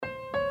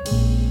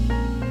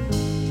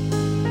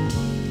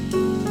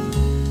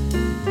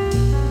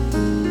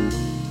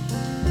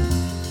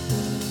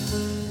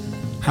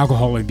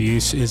Alcohol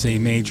abuse is a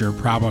major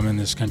problem in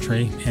this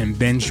country, and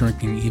binge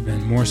drinking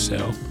even more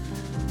so.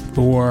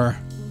 For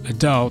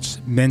adults,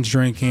 binge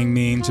drinking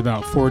means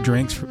about 4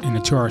 drinks in a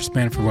 2-hour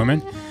span for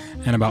women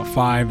and about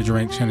 5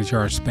 drinks in a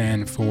 2-hour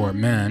span for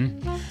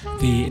men.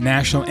 The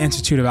National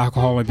Institute of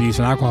Alcohol Abuse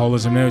and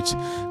Alcoholism notes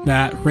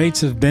that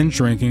rates of binge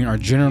drinking are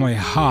generally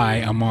high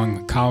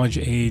among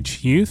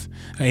college-age youth,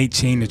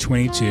 18 to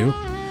 22.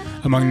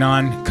 Among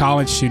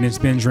non-college students,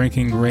 binge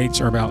drinking rates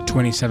are about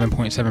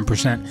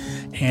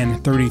 27.7%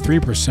 and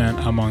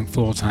 33% among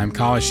full-time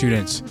college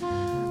students.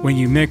 When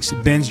you mix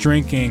binge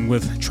drinking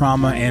with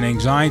trauma and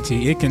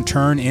anxiety, it can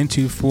turn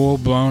into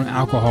full-blown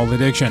alcohol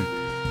addiction.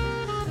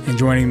 And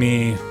joining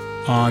me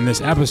on this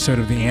episode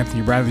of The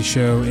Anthony Bradley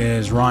Show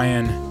is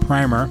Ryan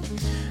Primer,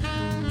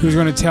 who's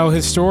going to tell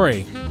his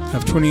story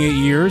of 28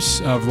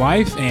 years of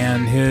life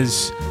and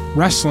his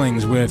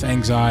wrestlings with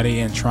anxiety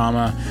and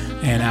trauma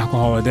and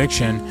alcohol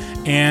addiction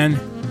and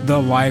the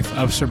life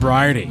of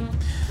sobriety.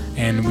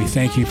 And we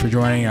thank you for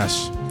joining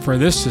us for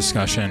this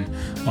discussion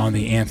on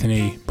The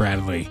Anthony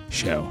Bradley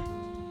Show.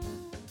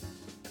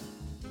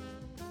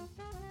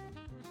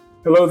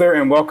 Hello there,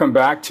 and welcome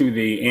back to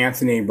The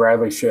Anthony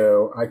Bradley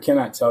Show. I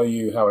cannot tell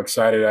you how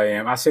excited I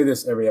am. I say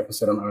this every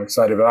episode, I'm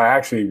excited, but I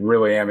actually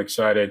really am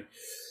excited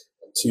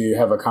to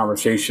have a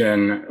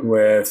conversation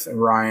with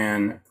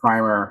Ryan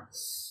Primer,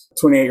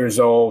 28 years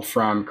old,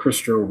 from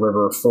Crystal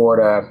River,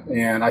 Florida.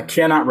 And I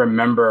cannot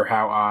remember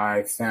how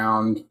I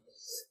found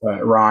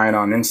Ryan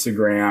on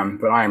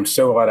Instagram, but I am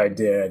so glad I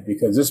did,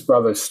 because this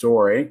brother's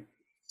story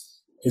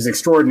is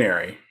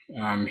extraordinary.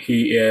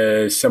 He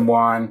is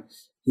someone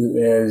who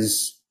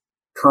is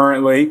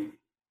currently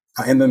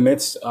in the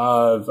midst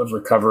of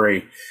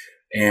recovery,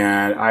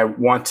 and I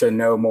want to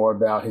know more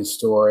about his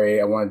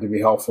story. I wanted to be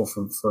helpful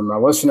for my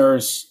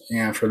listeners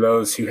and for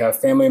those who have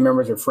family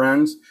members or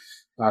friends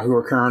who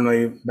are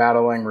currently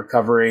battling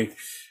recovery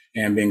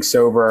and being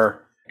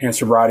sober and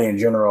sobriety in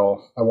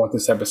general. I want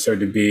this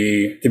episode to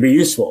be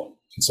useful.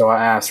 And so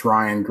I asked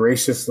Ryan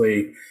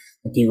graciously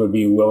if he would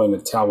be willing to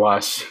tell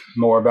us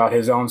more about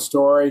his own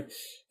story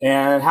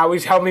and how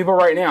he's helping people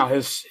right now.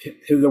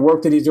 The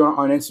work that he's doing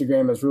on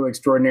Instagram is really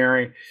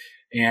extraordinary,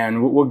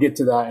 and we'll get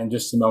to that in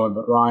just a moment.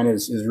 But Ryan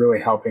is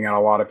really helping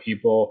out a lot of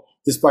people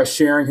just by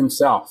sharing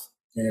himself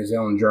in his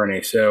own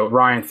journey. So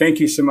Ryan, thank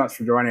you so much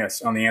for joining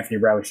us on the Anthony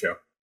Bradley Show.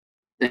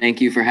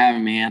 Thank you for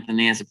having me,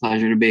 Anthony. It's a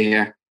pleasure to be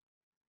here.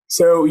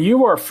 So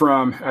you are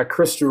from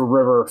Crystal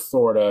River,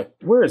 Florida.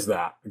 Where is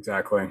that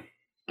exactly?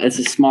 It's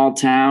a small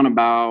town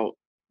about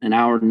an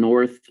hour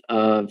north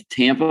of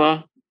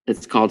Tampa.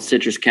 It's called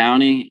Citrus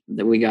County.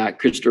 That we got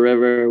Crystal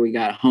River, we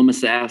got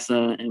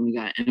Homosassa, and we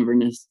got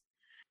Inverness.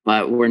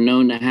 But we're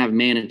known to have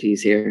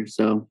manatees here.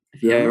 So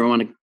if you ever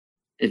want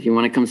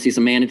to come see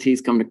some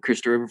manatees, come to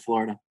Crystal River,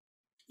 Florida.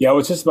 Yeah, I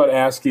was just about to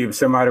ask you, if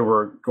somebody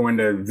were going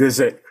to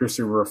visit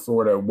Crystal River,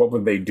 Florida, what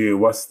would they do?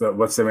 What's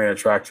the main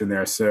attraction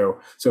there?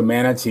 So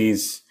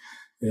manatees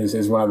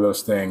is one of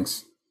those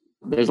things.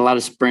 There's a lot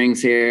of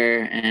springs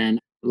here, and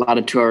a lot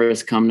of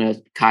tourists come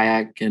to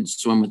kayak and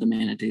swim with the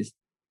manatees.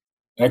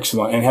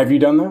 Excellent. And have you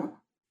done that?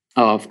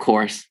 Oh, of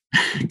course.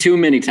 Too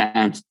many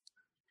times.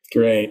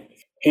 Great.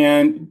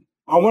 And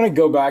I want to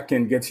go back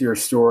and get to your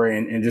story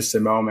in just a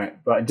moment,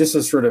 but just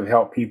to sort of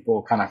help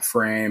people kind of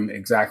frame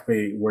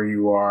exactly where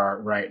you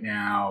are right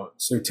now.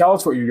 So tell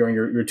us what you're doing.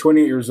 You're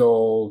 28 years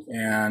old,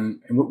 and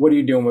what are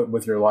you doing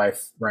with your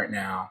life right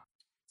now?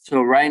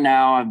 So right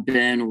now I've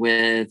been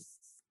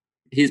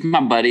he's my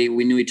buddy.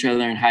 We knew each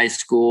other in high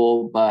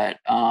school, but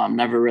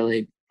never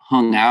really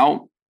hung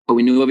out, but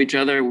we knew of each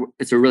other.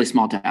 It's a really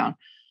small town.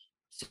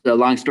 So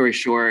long story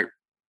short,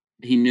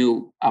 he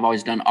knew I've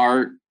always done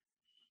art.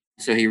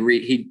 So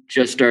he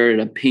just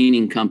started a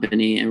painting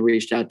company and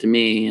reached out to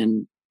me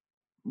and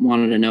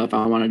wanted to know if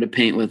I wanted to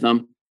paint with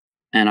him.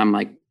 And I'm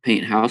like,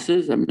 paint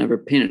houses? I've never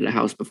painted a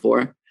house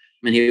before.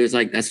 And he was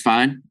like, that's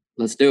fine.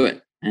 Let's do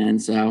it. And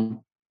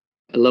so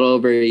a little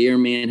over a year,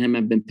 me and him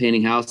have been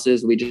painting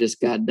houses. We just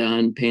got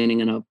done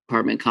painting an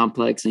apartment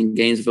complex in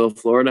Gainesville,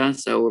 Florida.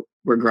 So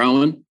we're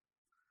growing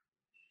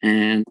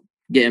and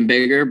getting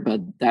bigger, but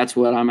that's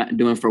what I'm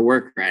doing for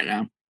work right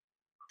now.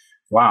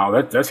 Wow,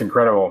 that's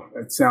incredible.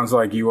 It sounds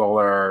like you all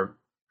are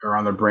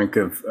on the brink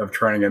of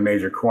turning a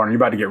major corner. You're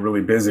about to get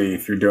really busy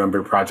if you're doing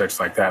big projects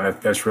like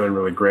that. That's really,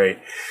 really great.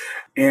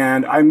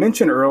 And I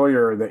mentioned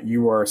earlier that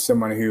you are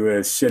someone who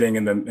is sitting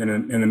in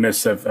the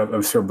midst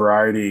of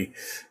sobriety.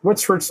 What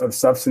sorts of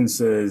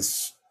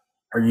substances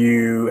have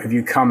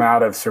you come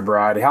out of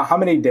sobriety? How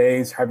many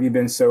days have you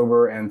been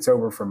sober, and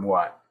sober from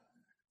what?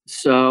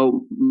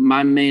 So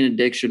my main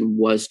addiction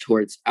was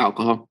towards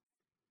alcohol,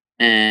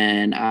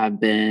 and I've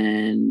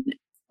been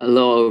a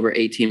little over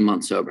 18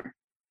 months sober.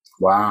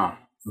 Wow.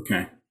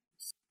 Okay.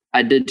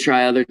 I did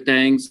try other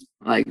things,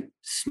 like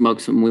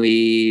smoke some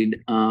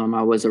weed.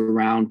 I was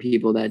around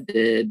people that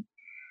did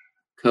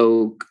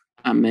coke.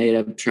 I may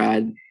have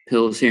tried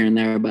pills here and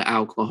there, but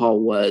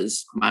alcohol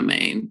was my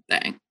main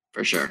thing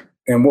for sure.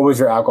 And what was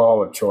your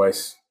alcohol of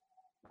choice?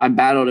 I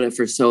battled it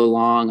for so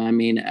long. I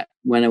mean,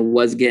 when it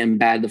was getting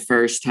bad the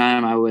first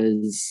time, I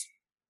was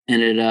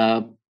ended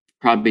up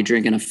probably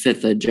drinking a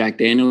fifth of Jack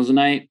Daniels a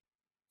night.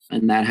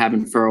 And that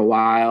happened for a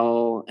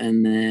while.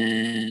 And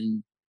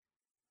then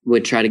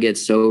would try to get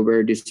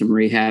sober, do some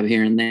rehab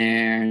here and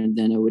there. And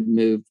then it would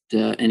move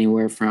to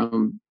anywhere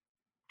from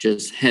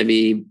just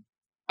heavy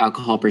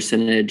alcohol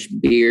percentage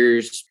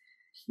beers,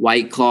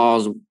 White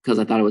Claws, because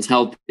I thought it was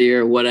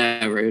healthier,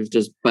 whatever. It was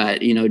just,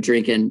 but, you know,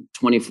 drinking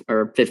 20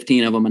 or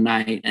 15 of them a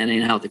night and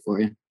ain't healthy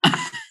for you.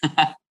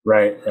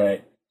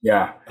 Right.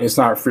 Yeah. It's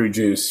not fruit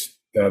juice.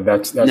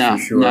 That's No,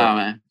 for sure. no,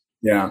 man.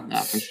 Yeah. No,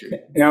 for sure.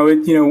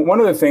 One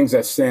of the things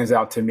that stands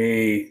out to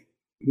me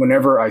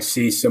whenever I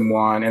see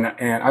someone, and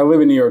I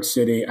live in New York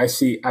City, I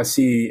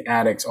see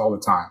addicts all the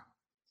time.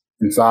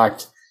 In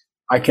fact,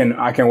 I can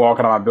walk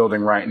out of my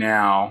building right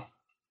now,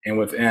 and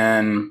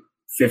within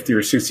 50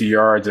 or 60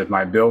 yards of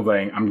my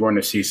building, I'm going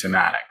to see some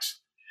addicts.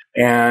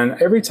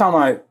 And every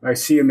time I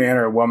see a man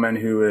or a woman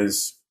who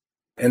is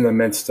in the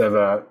midst of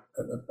a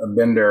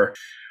bender,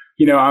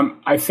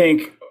 I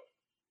think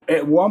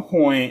at one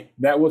point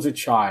that was a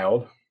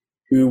child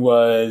who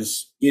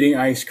was eating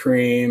ice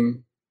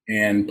cream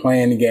and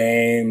playing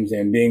games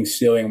and being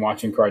silly and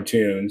watching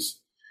cartoons.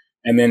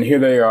 And then here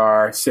they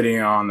are sitting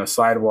on the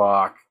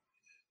sidewalk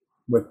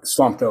with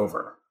slumped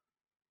over.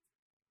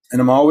 And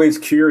I'm always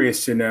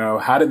curious to know,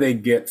 how did they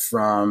get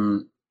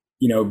from,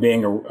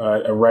 being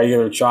a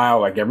regular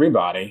child like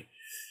everybody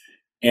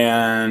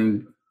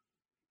and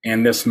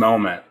this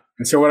moment.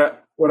 And so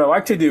what I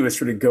like to do is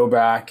sort of go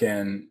back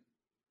and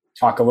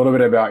talk a little bit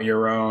about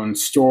your own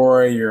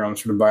story, your own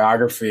sort of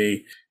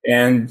biography,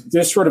 and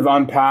just sort of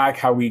unpack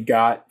how we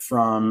got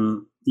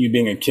from you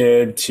being a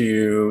kid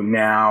to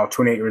now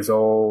 28 years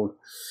old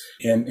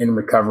in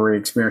recovery,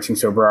 experiencing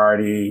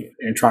sobriety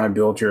and trying to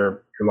build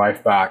your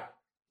life back.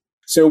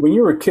 So when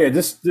you were a kid,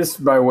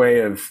 just by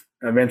way of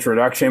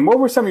introduction, what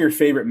were some of your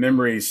favorite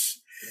memories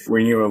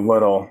when you were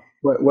little?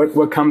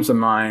 What comes to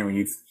mind when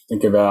you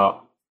think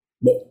about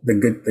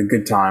the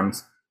good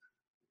times?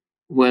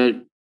 Well,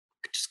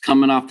 just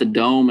coming off the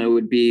dome, it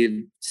would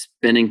be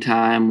spending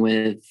time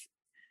with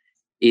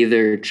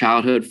either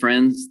childhood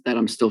friends that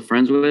I'm still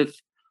friends with,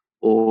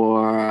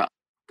 or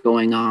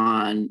going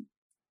on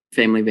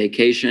family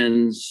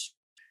vacations,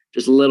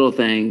 just little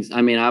things.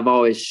 I mean, I've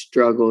always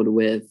struggled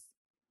with,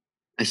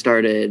 I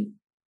started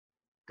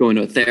going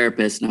to a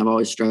therapist, and I've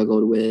always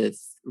struggled with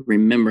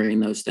remembering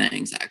those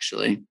things,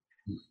 actually.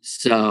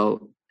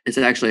 So it's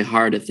actually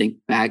hard to think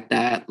back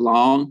that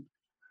long,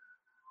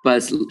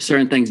 but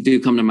certain things do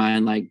come to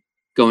mind, like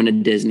going to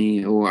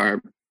Disney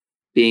or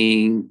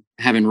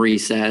having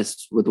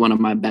recess with one of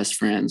my best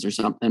friends or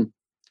something,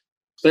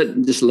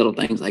 but just little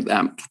things like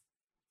that.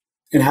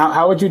 And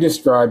how would you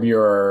describe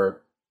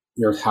your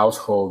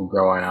household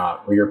growing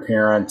up? Were your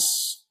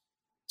parents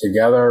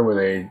together? Were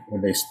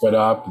they split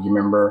up? Do you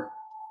remember?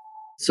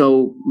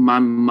 So my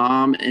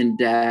mom and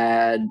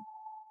dad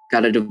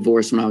got a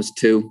divorce when I was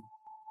 2.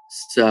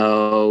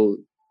 So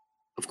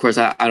of course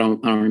I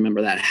don't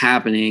remember that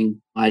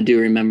happening. I do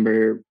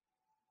remember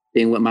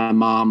being with my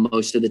mom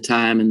most of the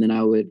time, and then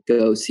I would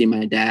go see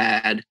my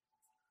dad,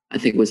 I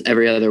think it was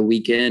every other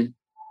weekend.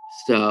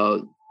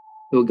 So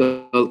it would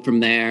go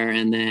from there.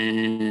 And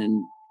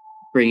then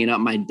bringing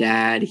up my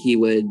dad, he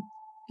would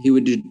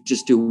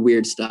just do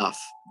weird stuff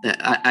that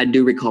I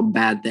do recall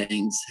bad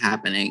things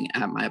happening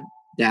at my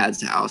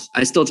dad's house.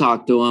 I still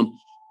talk to him.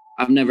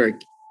 I've never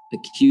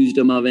accused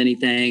him of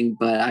anything,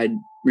 but I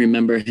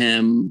remember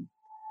him,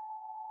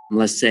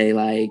 let's say,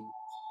 like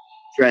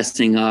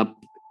dressing up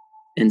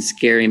in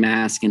scary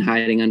mask and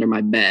hiding under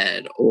my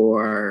bed,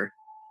 or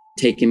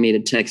taking me to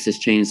Texas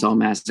Chainsaw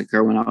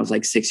Massacre when I was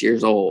like 6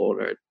 years old,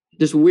 or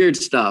just weird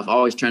stuff,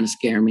 always trying to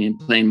scare me and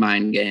playing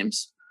mind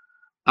games.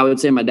 I would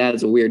say my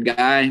dad's a weird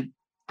guy.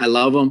 I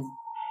love him.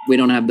 We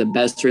don't have the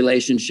best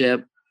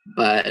relationship,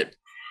 but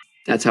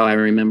that's how I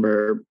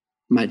remember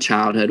my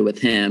childhood with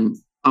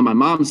him. On my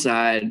mom's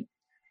side,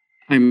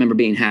 I remember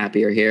being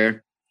happier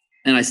here,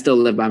 and I still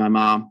live by my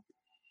mom.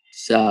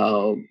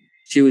 So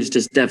she was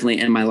just definitely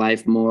in my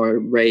life more,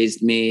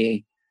 raised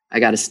me. I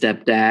got a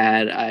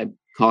stepdad. I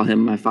call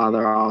him my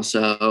father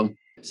also.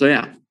 So,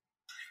 yeah.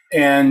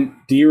 And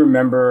do you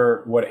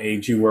remember what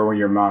age you were when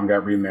your mom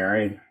got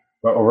remarried,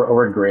 or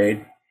what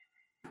grade?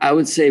 I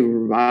would say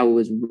I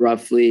was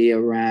roughly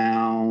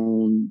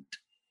around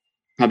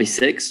probably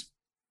 6.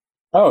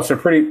 Oh, so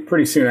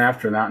pretty soon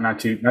after, not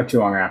too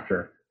long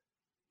after.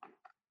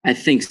 I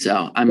think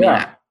so. I mean,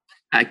 Yeah.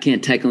 I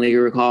can't technically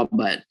recall,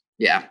 but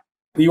yeah.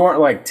 You weren't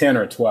like 10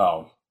 or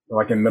 12,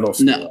 like in middle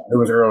school. No. It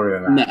was earlier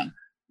than that. No.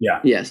 Yeah.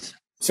 Yes.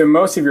 So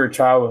most of your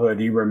childhood,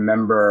 you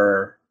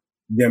remember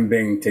them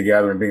being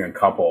together and being a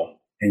couple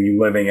and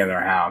you living in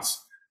their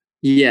house.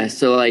 Yeah.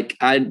 So like,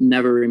 I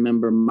never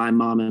remember my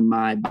mom and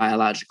my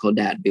biological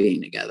dad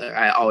being together.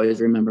 I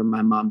always remember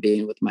my mom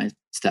being with my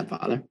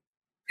stepfather.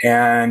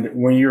 And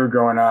when you were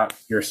growing up,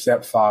 your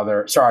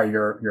father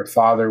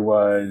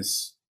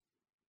was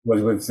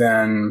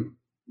within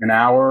an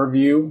hour of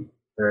you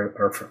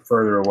or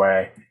further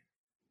away?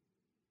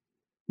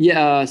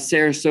 Yeah.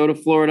 Sarasota,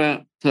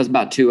 Florida. So it's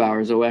about 2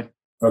 hours away.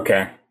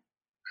 Okay.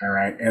 All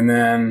right. And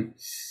then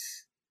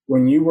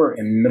when you were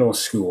in middle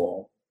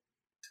school,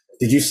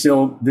 did you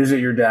still visit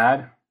your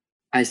dad?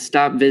 I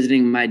stopped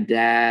visiting my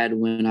dad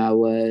when I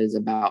was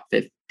about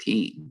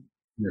 15.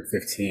 You're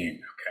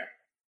 15.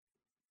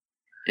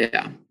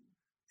 Yeah.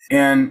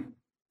 And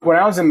when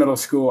I was in middle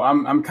school,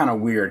 I'm kind of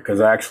weird because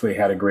I actually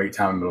had a great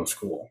time in middle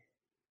school.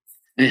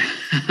 Yeah.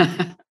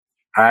 I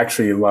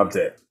actually loved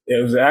it.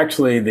 It was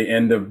actually the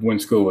end of when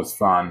school was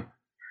fun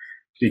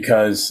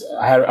because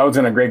I was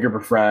in a great group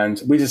of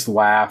friends. We just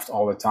laughed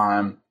all the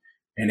time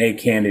and ate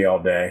candy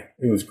all day.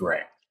 It was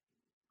great.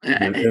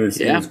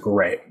 It was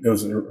great. It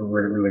was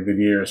really good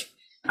years.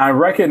 I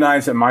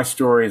recognize that my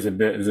story is a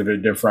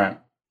bit different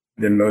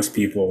than most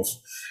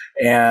people's.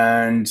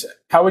 And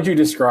how would you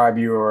describe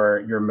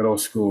your middle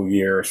school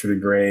year, sort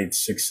of grades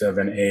 6,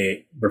 7,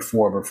 8,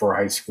 before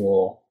high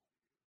school?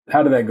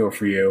 How did that go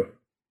for you?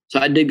 So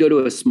I did go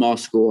to a small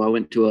school. I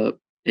went to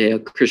a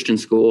Christian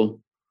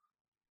school,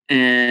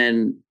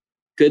 and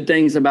good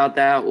things about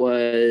that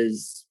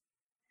was,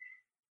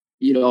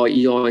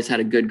 you always had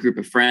a good group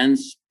of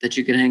friends that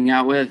you could hang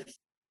out with.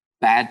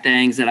 Bad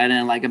things that I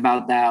didn't like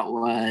about that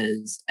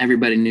was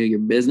everybody knew your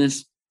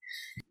business.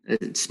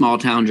 Small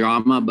town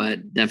drama,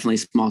 but definitely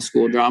small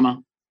school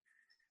drama.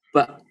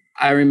 But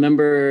I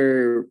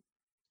remember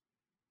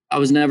I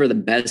was never the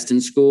best in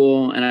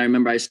school, and I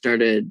remember I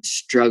started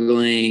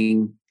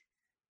struggling.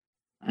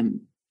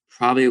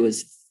 Probably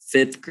was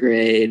fifth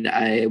grade.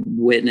 I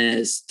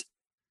witnessed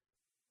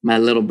my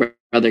little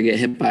brother get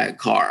hit by a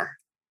car.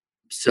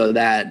 So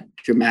that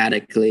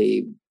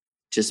dramatically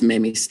just made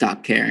me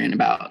stop caring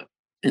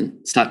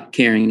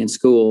in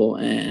school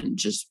and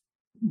just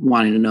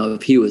wanting to know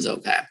if he was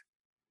okay.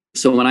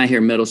 So when I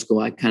hear middle school,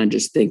 I kind of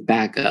just think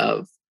back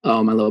of,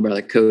 oh, my little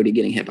brother Cody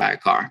getting hit by a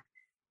car.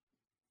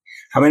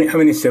 How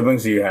many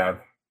siblings do you have?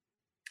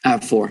 I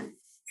have 4.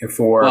 You have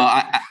 4.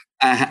 Well,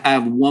 I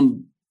have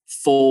one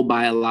full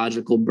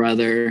biological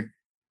brother,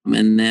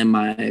 and then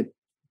my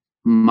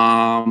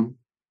mom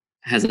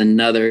has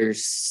another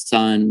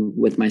son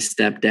with my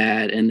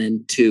stepdad, and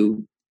then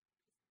 2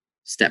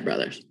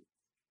 stepbrothers.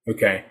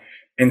 Okay.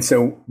 And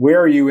so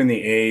where are you in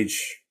the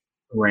age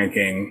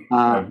ranking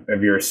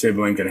of your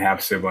siblings and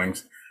half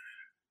siblings?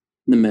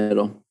 In the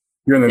middle.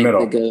 You're in the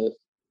middle.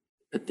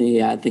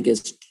 I think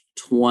it's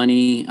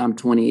 20. I'm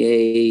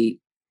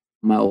 28.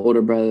 My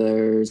older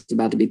brother's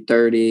about to be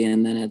 30,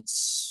 and then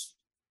it's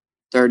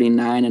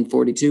 39 and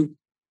 42.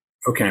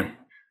 Okay.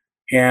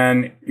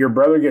 And your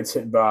brother gets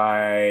hit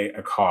by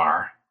a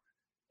car,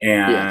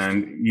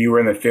 and yes, you were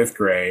in the 5th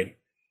grade,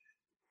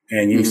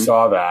 and you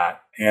saw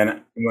that.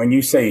 And when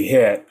you say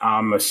hit,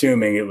 I'm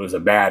assuming it was a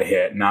bad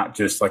hit, not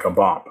just like a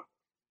bump.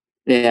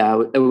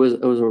 Yeah, it was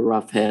a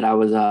rough hit.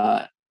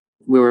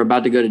 We were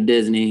about to go to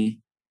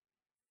Disney,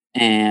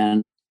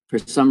 and for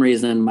some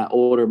reason, my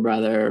older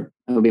brother,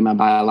 it would be my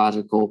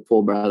biological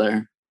full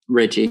brother,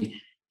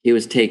 Richie, he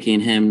was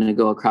taking him to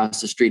go across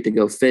the street to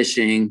go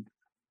fishing,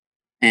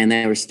 and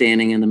they were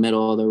standing in the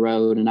middle of the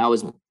road, and I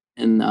was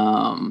in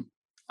the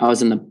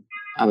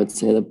I would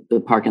say the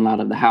parking lot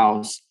of the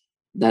house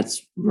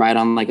that's right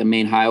on like a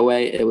main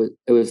highway. It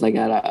was like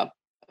at a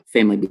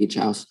family beach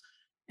house,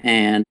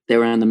 and they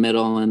were in the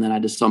middle, and then I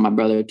just saw my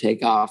brother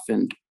take off,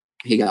 and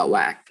he got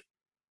whacked.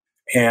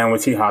 And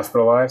was he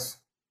hospitalized?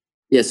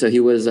 Yeah, so he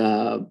was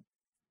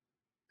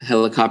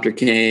helicopter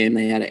came,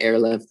 they had to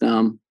airlift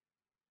him,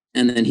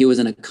 and then he was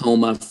in a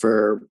coma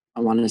for, I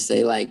want to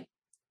say, like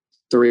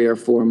 3 or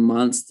 4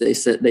 months. They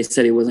said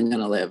he wasn't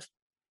going to live.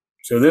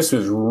 So this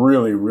was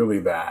really, really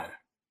bad.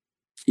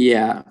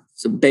 Yeah.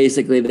 So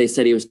basically they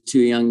said he was too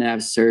young to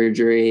have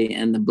surgery,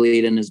 and the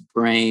bleed in his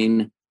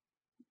brain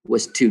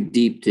was too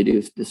deep to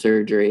do the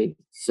surgery.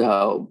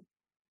 So,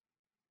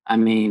 I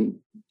mean,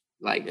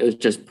 like, it was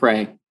just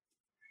pray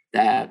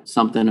that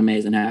something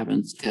amazing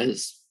happens,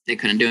 because they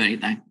couldn't do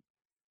anything.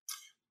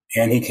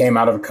 And he came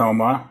out of a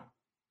coma.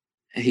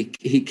 He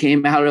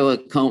came out of a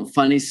coma.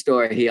 Funny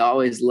story. He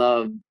always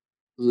loved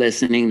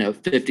listening to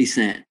 50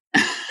 Cent.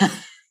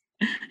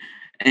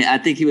 And I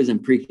think he was in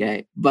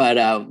pre-K, but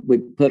we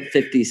put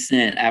 50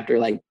 Cent after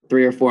like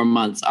 3 or 4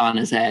 months on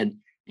his head. And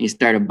he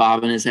started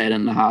bobbing his head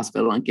in the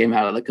hospital and came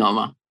out of the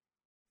coma.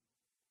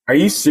 Are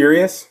you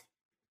serious?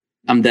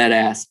 I'm dead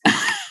ass.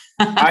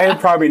 I have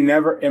probably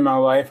never in my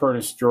life heard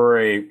a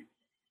story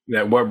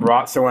that what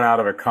brought someone out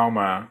of a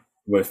coma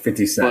was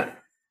 50 Cent.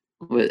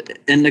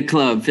 In the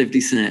club,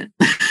 50 Cent.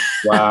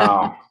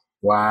 Wow.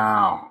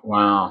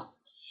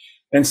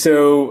 And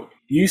so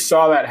you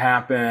saw that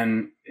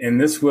happen, and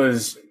this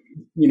was,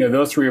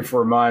 those 3 or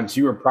 4 months,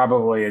 you were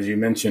probably, as you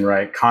mentioned,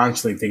 right,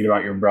 constantly thinking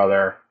about your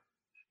brother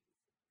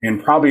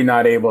and probably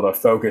not able to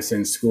focus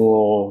in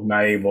school,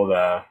 not able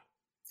to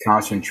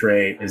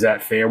concentrate. Is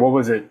that fair? What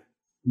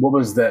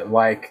was that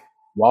like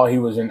while he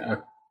was in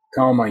a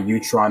coma, you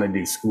trying to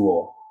do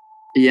school?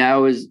 Yeah,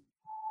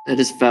 I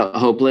just felt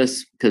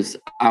hopeless because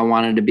I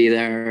wanted to be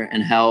there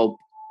and help.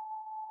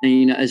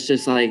 And, it's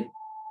just like,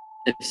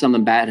 if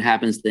something bad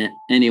happens to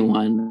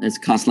anyone, it's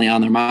constantly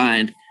on their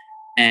mind.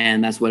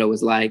 And that's what it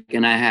was like.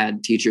 And I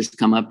had teachers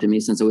come up to me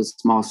since it was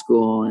small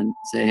school and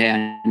say, "Hey,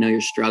 I know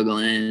you're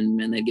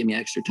struggling," and they give me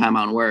extra time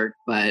on work.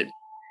 But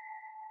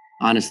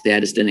honestly, I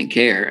just didn't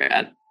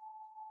care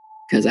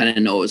because I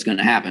didn't know what was going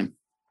to happen.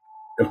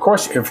 Of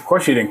course, you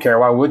didn't care.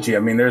 Why would you?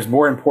 I mean, there's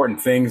more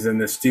important things than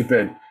this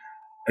stupid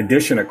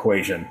addition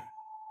equation,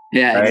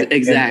 Yeah, right? And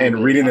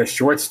exactly. reading this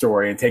short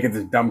story and taking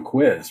this dumb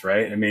quiz,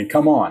 right? I mean,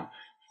 come on.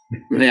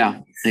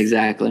 Yeah,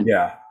 exactly.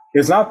 Yeah.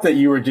 It's not like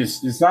you were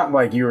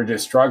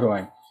just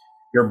struggling.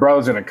 Your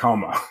brother's in a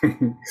coma.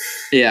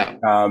 Yeah.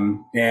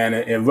 And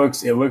it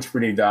looks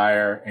pretty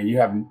dire, and you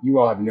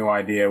all have no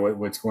idea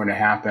what's going to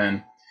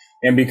happen.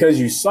 And because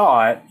you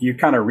saw it, you're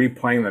kind of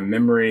replaying the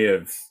memory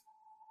of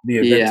the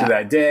events of Yeah.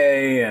 that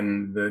day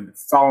and the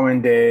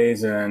following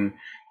days, and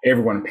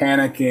everyone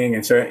panicking.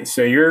 And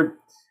so you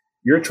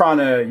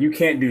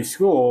can't do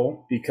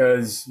school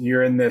because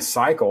you're in this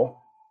cycle,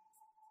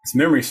 this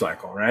memory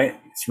cycle, right?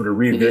 Sort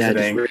of Yeah. Just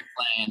revisiting,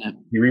 replaying it.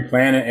 you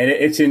replan it, and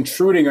it's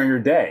intruding on your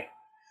day.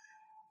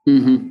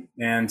 Mm-hmm.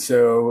 And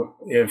so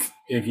if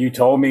you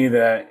told me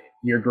that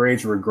your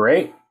grades were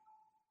great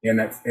and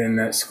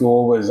that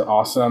school was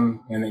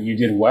awesome and that you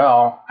did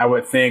well, I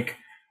would think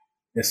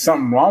there's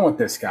something wrong with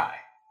this guy,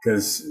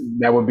 because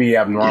that would be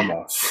Yeah.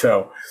 abnormal.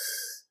 So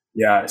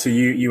yeah, so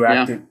Yeah.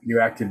 you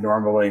acted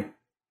normally.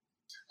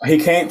 He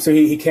came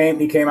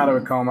out of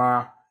a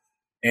coma.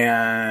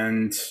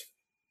 And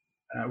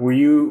were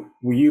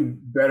you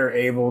better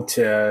able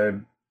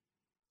to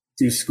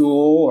do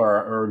school,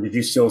 or did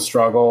you still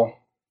struggle?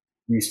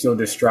 Were you still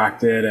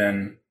distracted?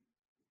 And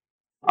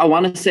I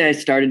want to say I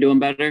started doing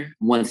better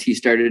once he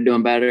started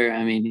doing better.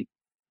 I mean,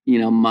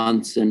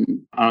 months,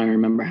 and I don't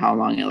remember how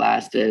long it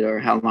lasted or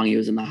how long he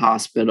was in the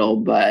hospital,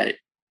 but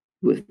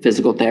with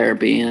physical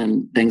therapy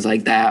and things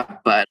like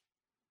that. But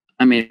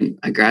I mean,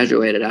 I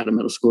graduated out of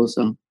middle school,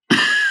 so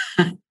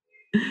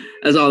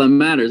that's all that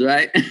matters,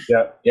 right?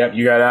 yep,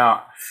 you got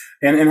out.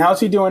 And how's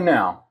he doing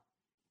now?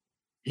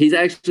 He's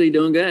actually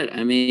doing good.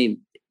 I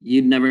mean,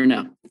 you'd never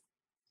know.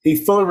 He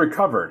fully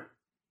recovered.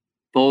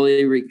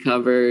 Fully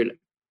recovered.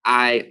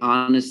 I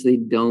honestly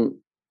don't.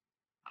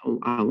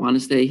 I want to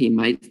say he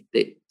might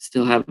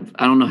still have.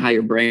 I don't know how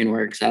your brain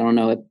works. I don't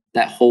know if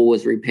that hole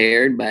was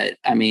repaired, but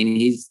I mean,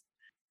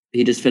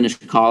 he just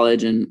finished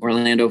college in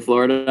Orlando,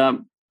 Florida,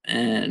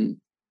 and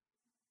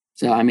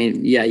so I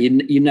mean, yeah,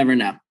 you never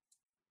know.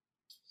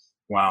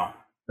 Wow.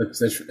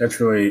 That's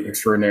really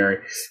extraordinary.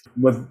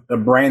 With a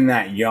brain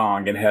that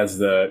young,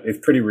 it's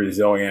pretty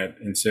resilient,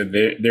 and so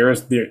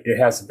it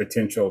has the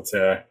potential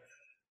to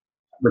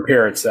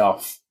repair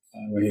itself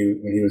when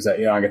he was that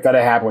young. If that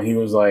had happened when he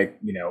was like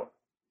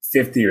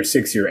 50 or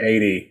 60 or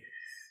 80,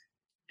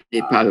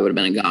 It probably would have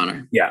been a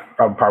goner. yeah,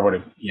 probably would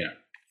have,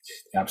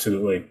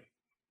 absolutely.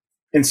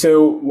 And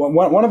so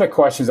one of the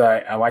questions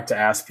I like to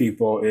ask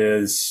people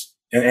is,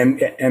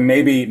 and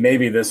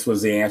maybe this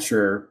was the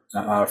answer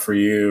for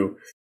you.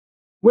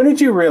 When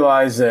did you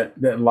realize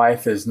that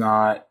life is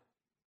not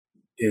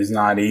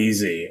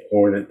easy,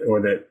 or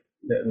that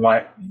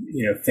life,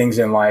 things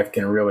in life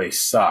can really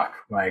suck?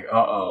 Like,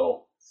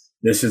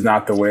 this is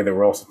not the way the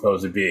world's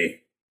supposed to be.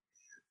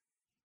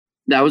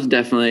 That was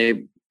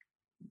definitely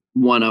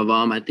one of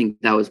them. I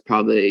think that was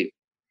probably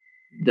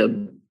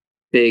the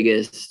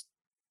biggest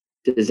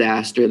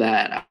disaster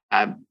that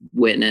I've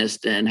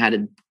witnessed and had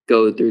to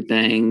go through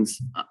things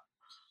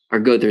or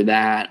go through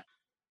that.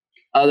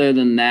 Other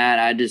than that,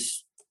 I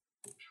just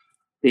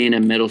being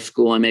in middle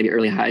school and maybe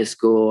early high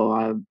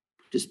school,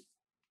 just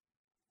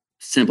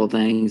simple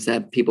things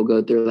that people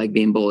go through, like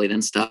being bullied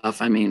and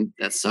stuff. I mean,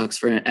 that sucks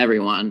for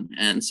everyone.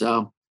 And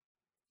so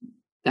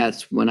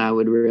that's when I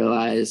would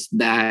realize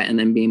that. And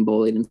then being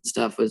bullied and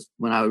stuff was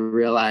when I would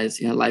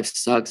realize, life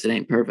sucks. It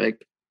ain't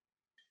perfect.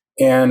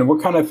 And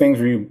what kind of things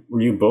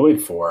were you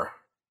bullied for?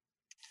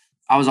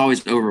 I was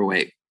always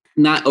overweight,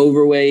 not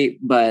overweight,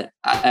 but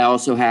I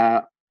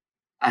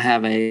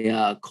have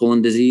a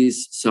colon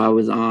disease. So I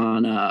was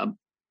on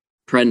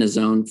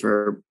prednisone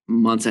for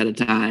months at a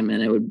time,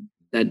 and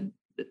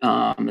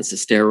it's a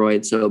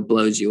steroid, so it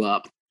blows you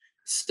up.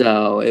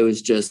 So it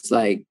was just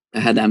like I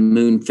had that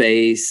moon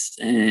face,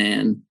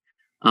 and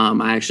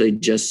I actually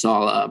just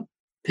saw a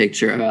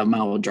picture of my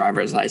old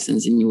driver's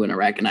license, and you wouldn't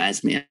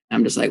recognize me.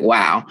 I'm just like,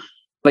 wow.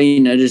 But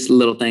just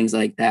little things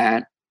like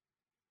that.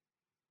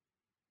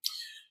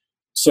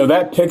 So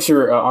that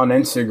picture on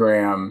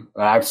Instagram,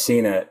 I've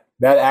seen it.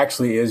 That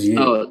actually is you.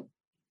 Oh,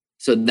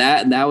 so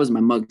that was my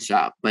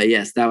mugshot. But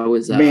yes, that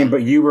was. I mean,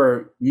 but you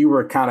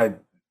were kind of,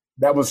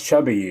 that was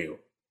chubby you.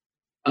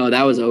 Oh,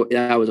 that was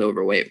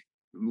overweight.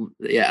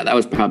 Yeah, that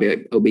was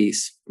probably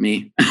obese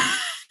me.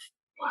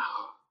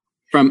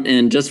 From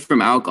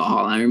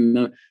alcohol. I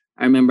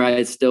remember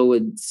I still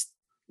would,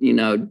 you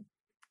know,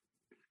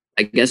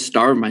 I guess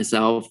starve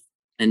myself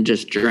and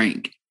just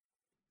drink,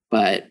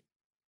 but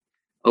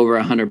over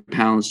 100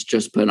 pounds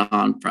just put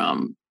on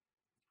from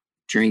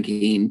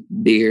drinking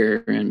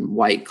beer and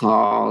White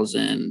Claws,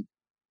 and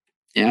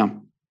yeah.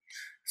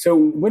 So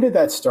when did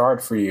that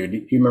start for you?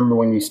 Do you remember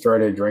when you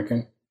started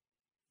drinking?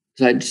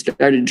 So I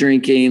started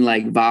drinking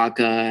like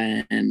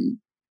vodka and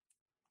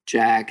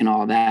Jack and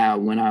all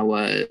that when I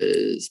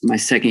was my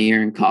second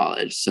year in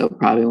college. So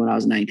probably when I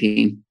was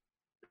 19.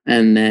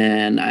 And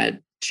then I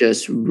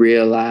just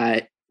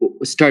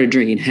started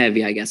drinking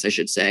heavy, I guess I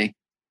should say.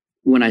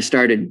 When I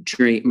started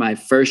my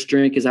first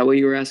drink, is that what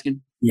you were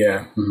asking?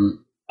 Yeah. Mm-hmm.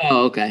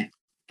 Oh, okay.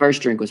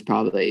 First drink was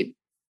probably,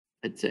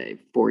 I'd say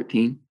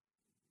 14.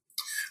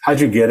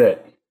 How'd you get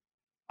it?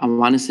 I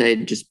want to say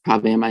just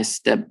probably in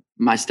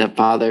my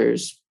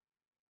stepfather's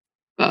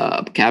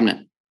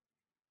cabinet.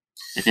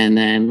 And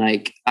then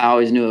like I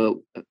always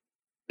knew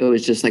it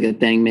was just like a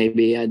thing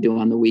maybe I do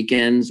on the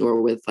weekends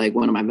or with like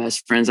one of my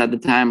best friends at the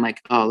time, like,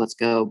 oh, let's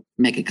go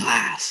make a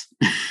glass.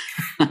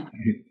 And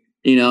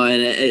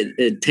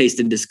it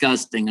tasted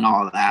disgusting and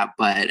all of that.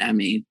 But I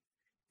mean,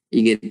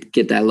 you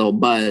get that little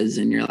buzz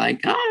and you're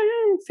like, oh,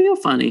 I feel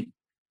funny.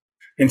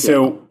 And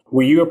so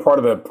were you a part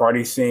of the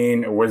party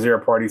scene, or was there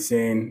a party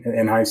scene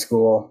in high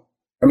school?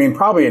 I mean,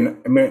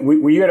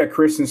 were you at a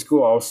Christian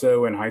school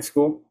also in high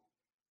school?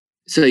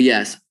 So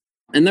yes.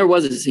 And there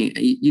was a scene.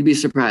 You'd be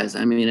surprised.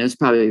 I mean, it was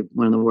probably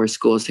one of the worst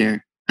schools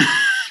here.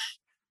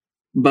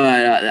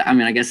 But I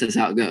mean, I guess that's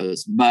how it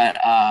goes. But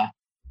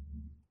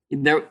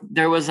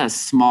there was a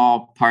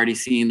small party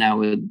scene that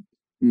would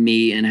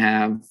meet and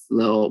have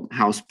little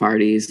house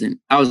parties, and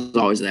I was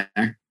always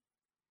there.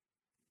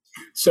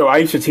 So I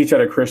used to teach at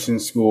a Christian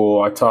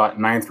school. I taught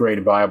ninth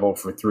grade Bible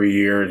for 3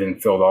 years in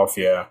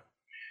Philadelphia.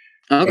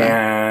 Okay.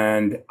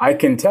 And I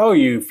can tell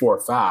you for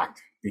a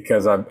fact,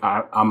 because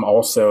I'm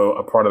also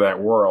a part of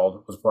that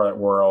world,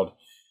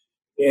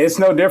 it's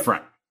no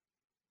different.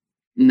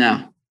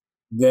 No.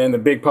 Than the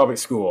big public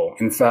school.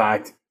 In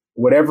fact,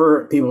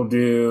 whatever people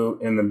do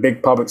in the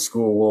big public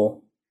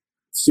school,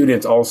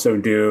 students also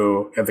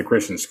do at the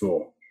Christian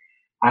school.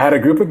 I had a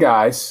group of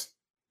guys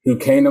who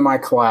came to my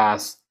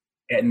class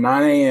at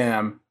 9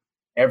 a.m.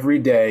 every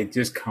day,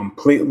 just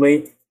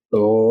completely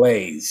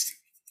blazed.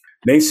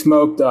 They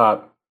smoked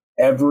up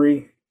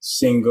every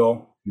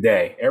single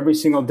day.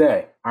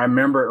 I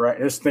remember it, right?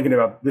 Just thinking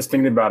about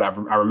it,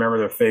 I remember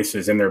their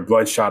faces and their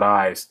bloodshot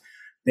eyes.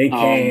 They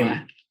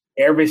came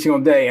every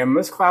single day. And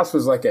this class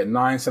was like at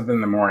 9 something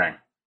in the morning.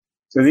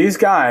 So these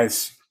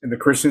guys in the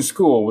Christian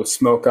school would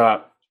smoke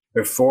up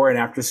before and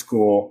after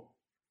school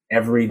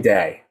every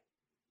day,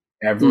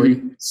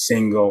 every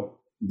single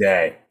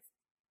day.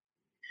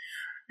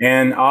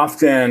 And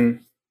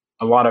often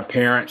a lot of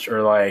parents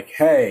are like,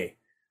 hey,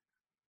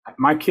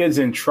 my kid's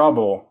in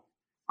trouble.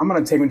 I'm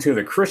going to take them to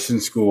the Christian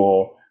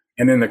school,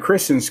 and then the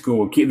Christian school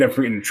will keep them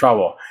from getting in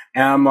trouble.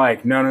 And I'm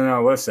like,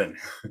 no, listen.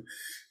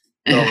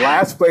 The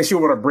last place you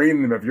want to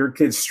bring them if your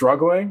kid's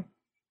struggling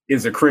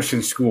is a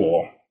Christian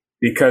school,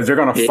 because they're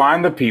going to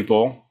find the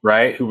people,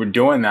 right, who were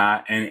doing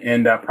that and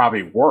end up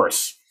probably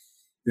worse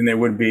than they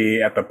would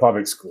be at the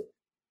public school.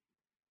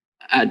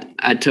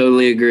 I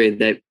totally agree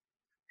that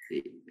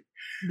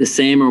the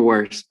same or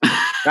worse.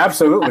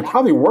 Absolutely.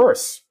 Probably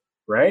worse,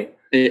 right?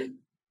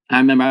 I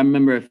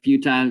remember a few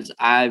times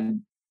I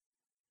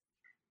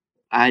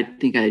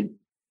think I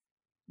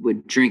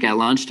would drink at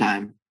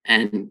lunchtime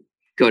and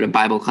go to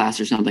Bible class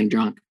or something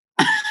drunk.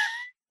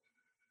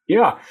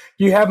 Yeah.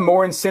 You have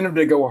more incentive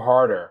to go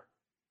harder.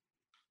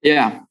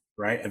 Yeah.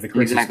 Right. At the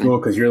Christian school,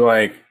 because you're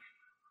like,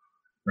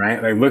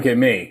 right, like, look at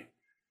me.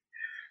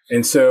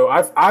 And so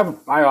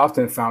I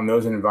often found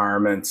those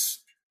environments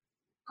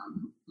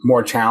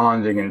more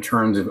challenging in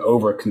terms of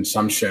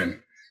overconsumption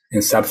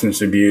and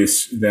substance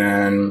abuse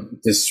than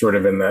just sort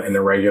of in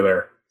the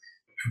regular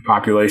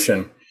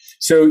population.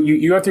 So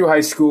you go through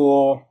high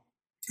school,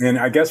 and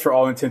I guess for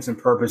all intents and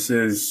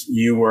purposes,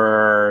 you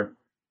were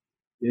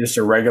just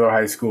a regular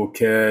high school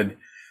kid.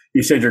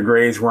 You said your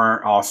grades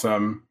weren't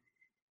awesome,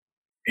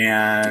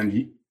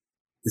 and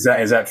is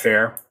that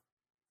fair?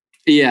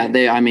 Yeah,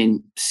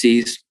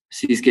 C's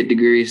get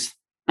degrees.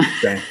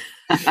 Okay.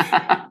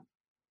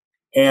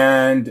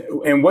 And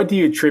what do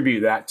you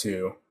attribute that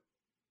to?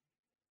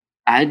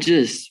 I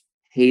just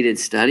hated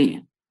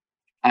studying.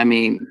 I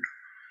mean,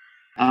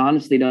 I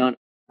honestly don't.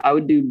 I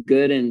would do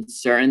good in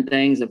certain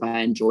things if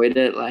I enjoyed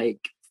it. Like,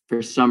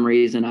 for some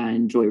reason, I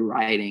enjoy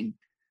writing.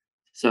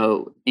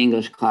 So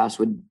English class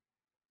would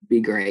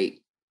be great.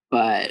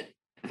 But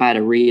if I had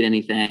to read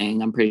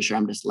anything, I'm pretty sure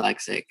I'm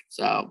dyslexic.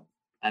 So,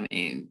 I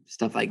mean,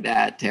 stuff like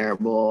that,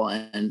 terrible.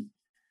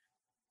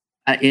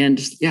 I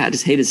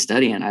just hated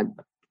studying. I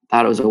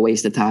thought it was a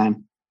waste of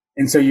time.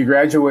 And so you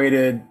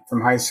graduated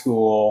from high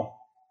school,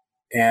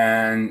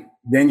 and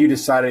then you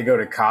decided to go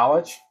to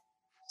college?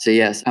 So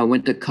yes, I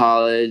went to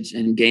college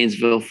in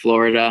Gainesville,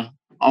 Florida,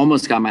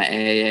 almost got my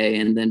AAA,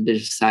 and then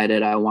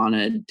decided I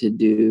wanted to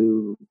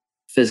do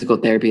physical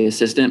therapy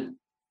assistant.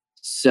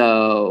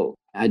 So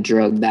I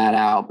drug that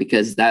out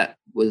because that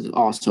was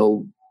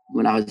also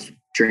when I was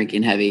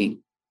drinking heavy.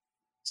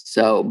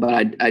 So,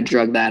 but I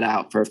drug that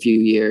out for a few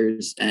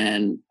years,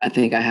 and I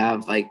think I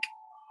have like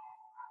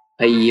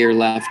a year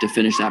left to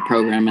finish that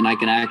program, and I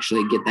can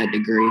actually get that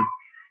degree.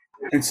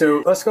 And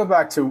so let's go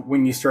back to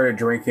when you started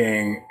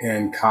drinking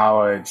in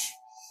college.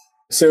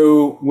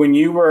 So when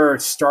you were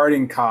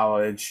starting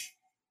college,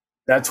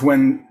 that's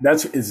when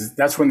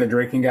the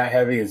drinking got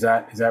heavy. Is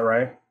that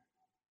right?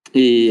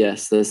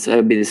 Yes, this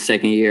would be the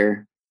second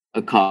year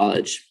of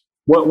college.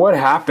 What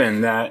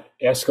happened that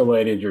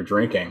escalated your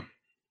drinking?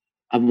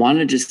 I want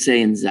to just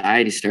say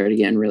anxiety started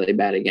getting really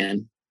bad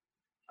again,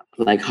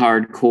 like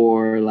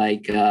hardcore,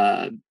 like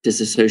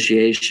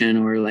disassociation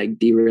or like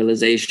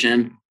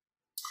derealization.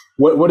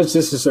 What does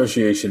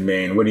disassociation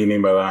mean? What do you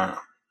mean by that?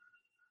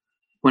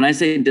 When I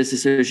say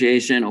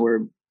disassociation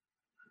or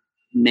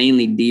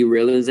mainly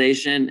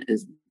derealization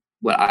is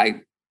what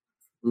I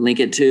link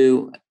it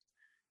to.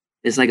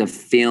 It's like a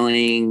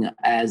feeling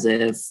as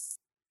if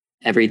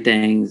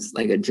everything's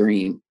like a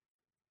dream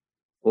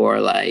or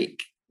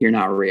like you're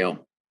not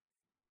real.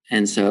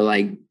 And so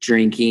like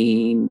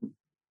drinking,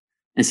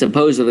 and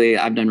supposedly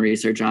I've done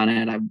research on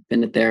it. I've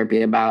been to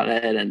therapy about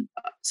it, and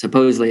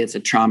supposedly it's a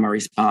trauma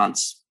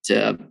response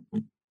to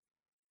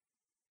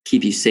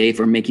keep you safe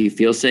or make you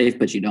feel safe,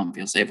 but you don't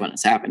feel safe when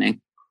it's happening.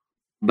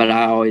 But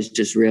I always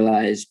just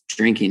realized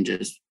drinking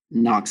just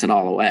knocks it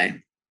all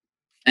away.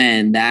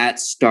 And that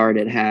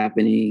started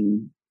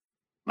happening.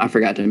 I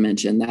forgot to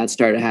mention that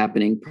started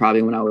happening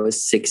probably when I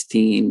was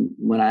 16,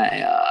 when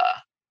I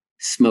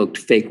smoked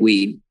fake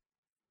weed.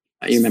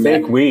 You remember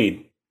Fake that?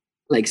 weed.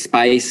 Like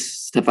spice,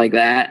 stuff like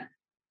that.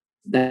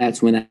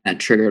 That's when that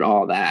triggered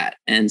all that.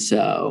 And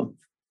so,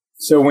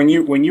 So when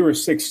you were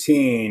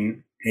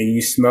 16 and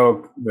you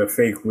smoked the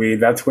fake weed,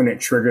 that's when it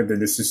triggered the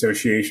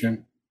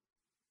disassociation.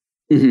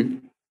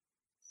 mhm.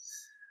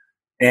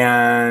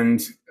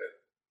 And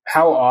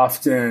how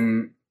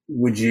often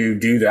would you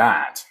do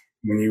that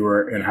when you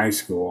were in high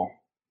school?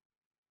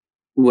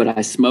 Would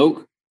I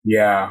smoke?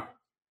 Yeah.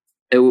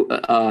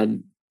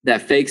 It,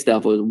 that fake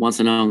stuff was once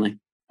and only.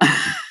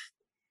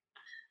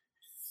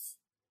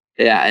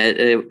 Yeah,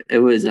 it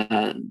was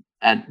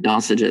at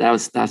dosage.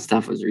 That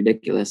stuff was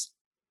ridiculous.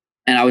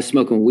 And I was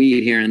smoking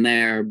weed here and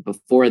there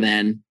before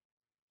then,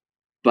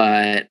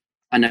 but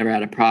I never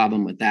had a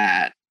problem with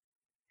that.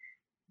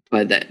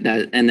 But that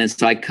and then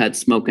so I cut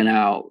smoking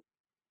out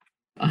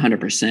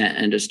 100%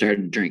 and just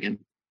started drinking.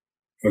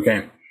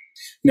 Okay.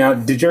 Now,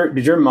 did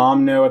your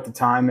mom know at the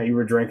time that you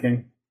were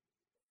drinking?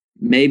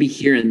 Maybe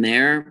here and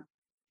there,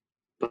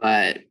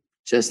 but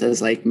just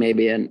as like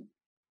maybe a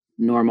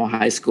normal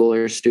high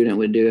schooler student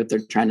would do if they're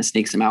trying to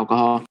sneak some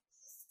alcohol.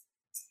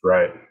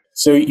 Right.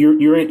 So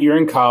you're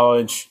in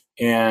college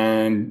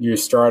and you're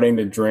starting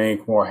to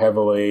drink more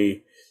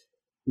heavily.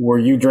 Were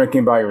you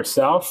drinking by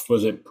yourself?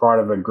 Was it part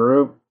of a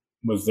group?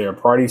 Was there a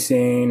party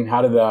scene?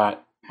 How did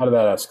that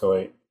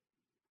escalate?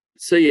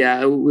 So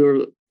yeah, we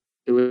were.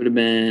 It would have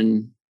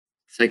been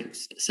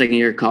second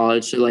year of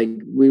college. So like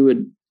we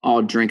would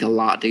all drink a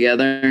lot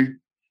together,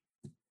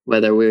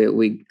 whether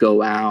we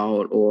go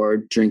out or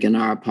drink in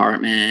our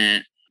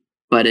apartment.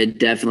 But it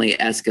definitely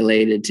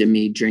escalated to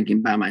me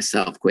drinking by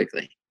myself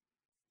quickly.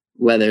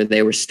 Whether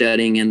they were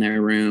studying in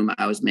their room,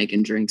 I was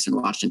making drinks and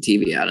watching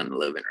TV out in the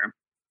living room.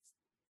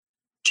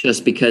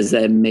 Just because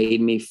that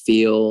made me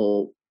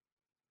feel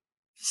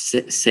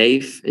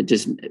safe. It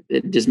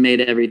just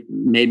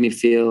made me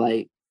feel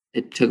like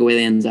it took away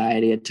the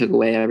anxiety. It took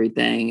away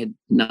everything. It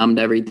numbed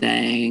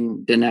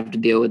everything. Didn't have to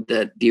deal with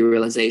the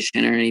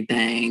derealization or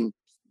anything.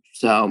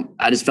 So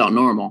I just felt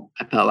normal.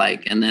 I felt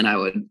like, and then I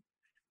would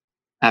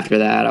after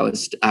that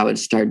I would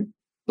start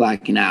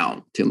blacking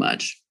out too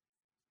much.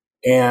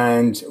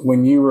 And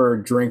when you were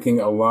drinking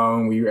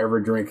alone, were you ever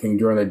drinking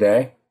during the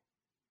day?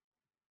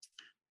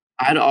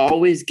 I'd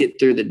always get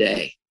through the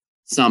day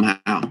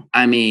somehow.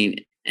 I mean,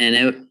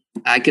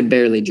 I could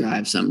barely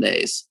drive some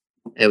days.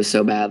 It was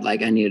so bad.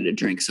 Like I needed to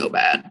drink so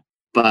bad,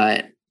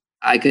 but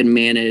I could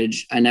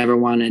manage. I never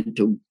wanted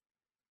to.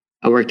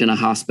 I worked in a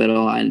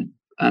hospital.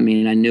 I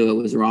mean, I knew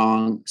it was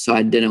wrong, so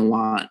I didn't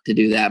want to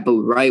do that. But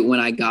right when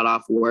I got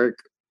off work,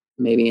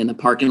 maybe in the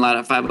parking lot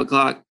at 5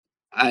 o'clock,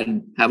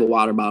 I'd have a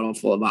water bottle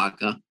full of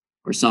vodka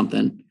or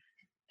something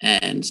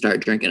and start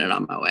drinking it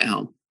on my way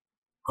home.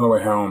 On the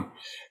way home.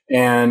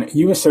 And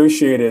you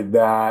associated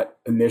that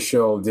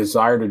initial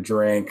desire to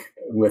drink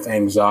with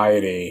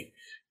anxiety.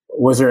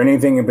 Was there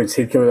anything in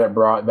particular that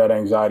brought that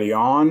anxiety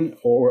on,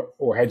 or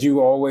had you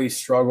always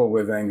struggled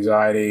with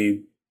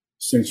anxiety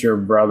since your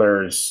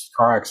brother's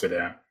car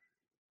accident?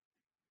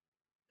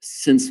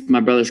 Since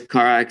my brother's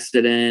car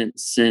accident,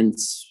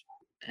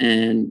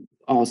 and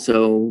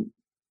also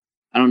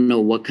I don't know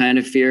what kind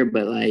of fear,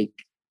 but like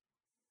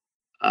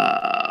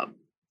uh,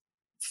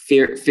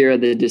 fear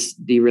of the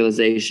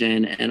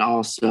derealization, and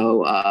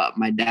also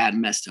my dad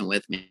messing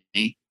with me.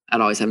 I'd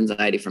always have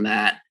anxiety from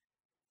that.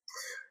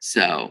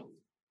 So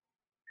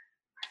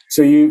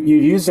So you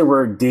use the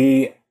word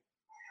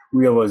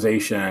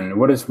derealization.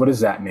 What does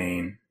that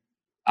mean?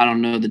 I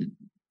don't know the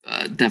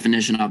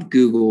definition of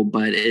Google,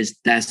 but is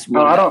that's Oh,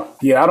 what I I don't.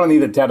 Yeah, I don't need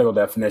the technical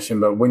definition,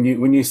 but when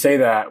you say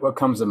that, what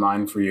comes to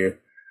mind for you?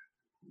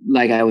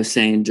 like I was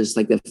saying, just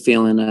like the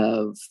feeling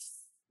of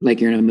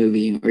like you're in a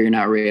movie or you're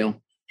not real.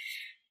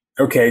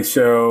 Okay,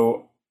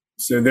 so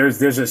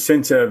there's a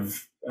sense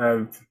of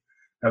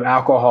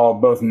alcohol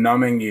both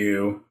numbing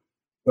you,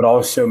 but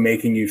also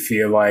making you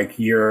feel like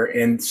you're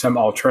in some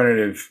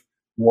alternative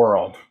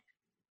world,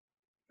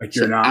 like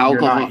you're So not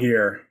alcohol.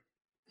 here.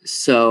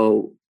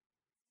 So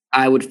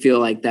I would feel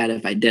like that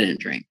if I didn't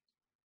drink.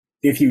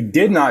 If you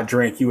did not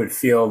drink, you would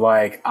feel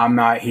like, I'm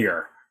not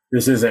here.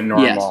 This isn't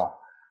Yes. normal.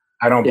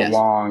 I don't Yes.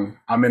 belong.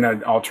 I'm in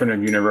an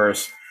alternative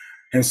universe.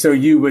 And so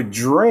you would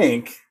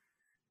drink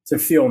to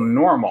feel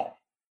normal.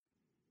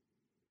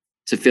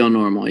 To feel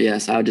normal.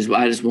 Yes. I just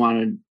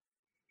want to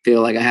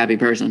feel like a happy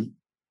person.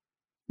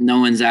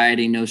 No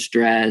anxiety, no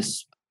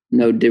stress,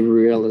 no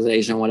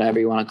derealization, whatever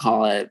you want to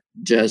call it.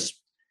 Just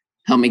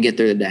help me get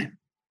through the day.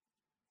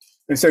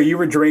 And so you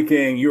were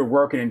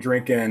working and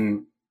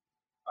drinking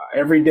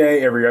every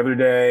day, every other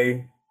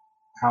day.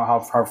 How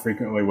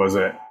frequently was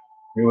it?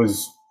 It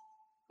was.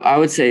 I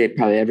would say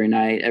probably every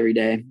night, every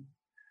day,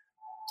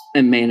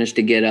 and managed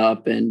to get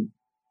up and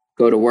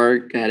go to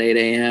work at 8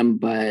 a.m.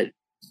 But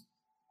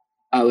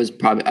I was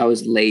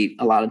late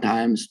a lot of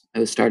times. I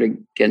was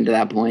started getting to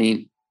that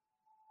point,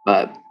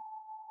 but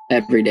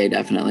every day,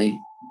 definitely.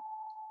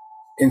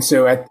 And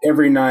so at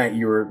every night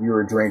you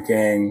were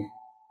drinking,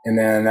 and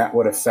then that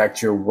would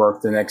affect your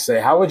work the next day.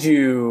 How would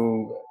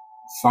you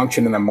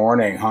function in the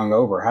morning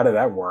hungover? How did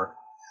that work?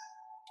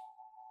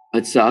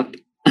 It sucked.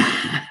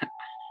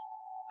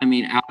 I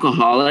mean,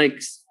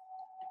 alcoholics,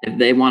 if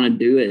they want to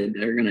do it,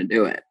 they're going to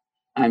do it.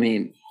 I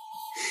mean,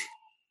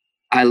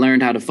 I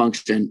learned how to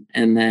function.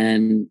 And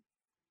then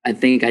I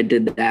think I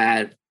did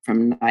that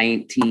from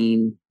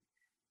 19,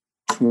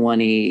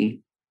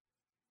 20,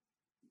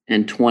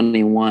 and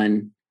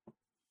 21.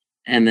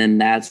 And then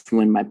that's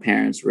when my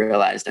parents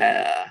realized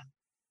I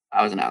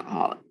was an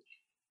alcoholic.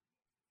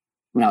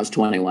 When I was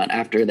 21,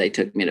 after they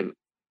took me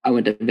I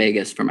went to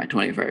Vegas for my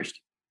 21st.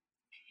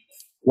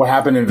 What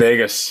happened in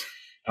Vegas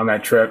on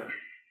that trip?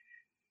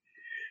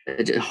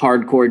 Just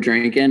hardcore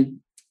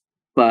drinking.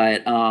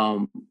 But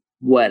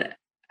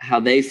how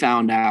they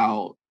found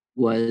out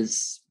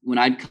was when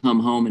I'd come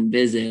home and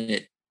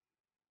visit,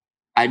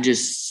 I'd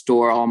just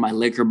store all my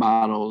liquor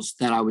bottles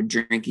that I would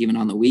drink even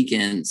on the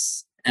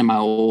weekends in my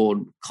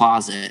old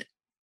closet.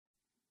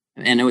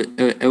 And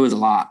it was a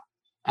lot.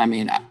 I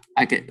mean,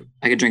 I could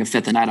drink a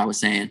fifth a night, I was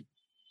saying.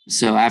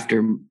 So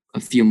after a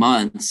few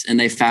months, and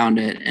they found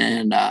it,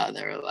 and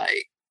they were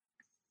like,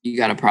 you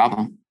got a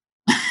problem.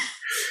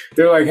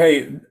 They're like,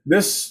 hey,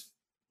 this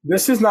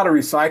is not a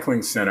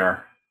recycling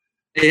center.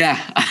 Yeah.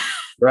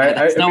 Right.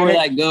 That's not where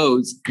that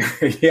goes.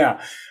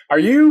 Yeah. Are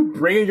you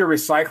bringing your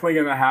recycling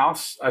in the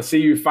house? I see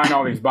you find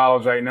all these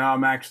bottles right now.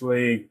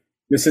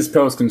 This is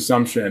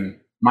post-consumption,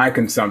 my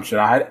consumption.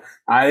 I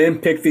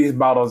didn't pick these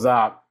bottles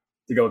up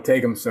to go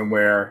take them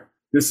somewhere.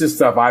 This is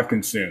stuff I've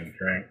consumed,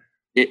 right?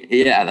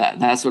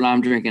 That's what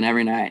I'm drinking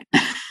every night.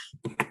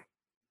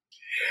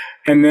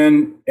 And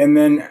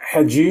then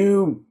had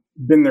you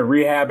been to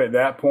rehab at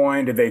that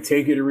point? Did they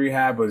take you to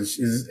rehab? Have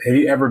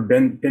you ever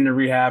been to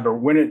rehab, or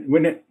when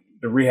did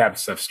the rehab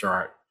stuff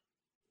start?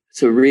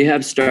 So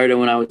rehab started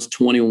when I was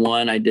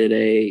 21. I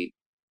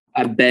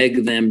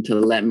begged them to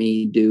let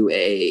me do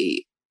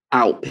a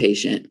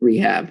outpatient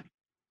rehab.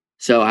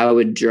 So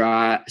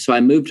I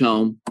moved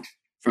home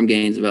from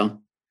Gainesville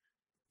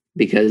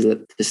because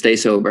to stay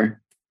sober.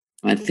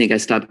 I think I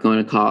stopped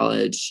going to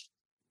college,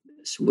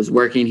 was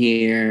working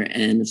here,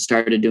 and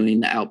started doing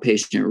the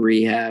outpatient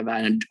rehab.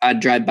 I'd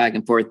drive back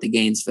and forth to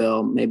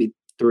Gainesville maybe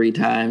 4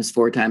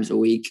 times a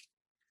week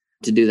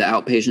to do the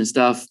outpatient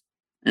stuff,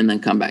 and then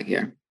come back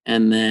here.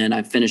 And then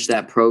I finished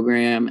that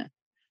program.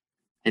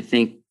 I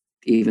think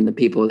even the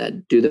people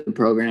that do the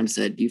program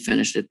said, you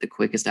finished it the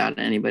quickest out of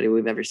anybody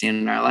we've ever seen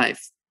in our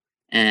life.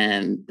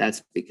 And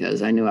that's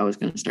because I knew I was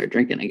going to start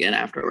drinking again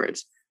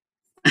afterwards.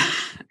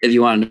 If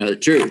you want to know the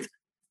truth.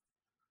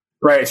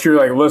 Right. So you're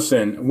like,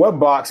 listen, what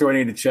box do I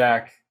need to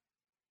check?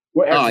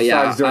 What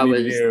exercise do I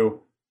need to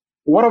do?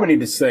 What do I need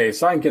to say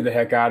so I can get the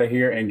heck out of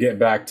here and get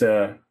back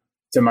to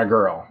my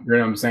girl? You know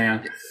what I'm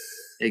saying?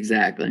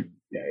 Exactly.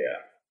 Yeah.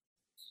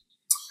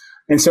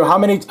 And so how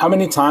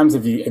many times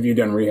have you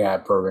done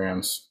rehab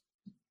programs?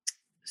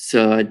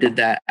 So I did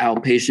that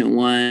outpatient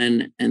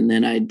one, and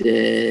then I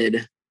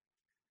did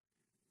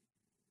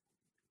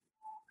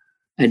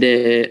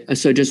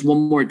so just one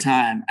more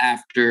time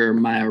after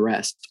my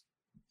arrest.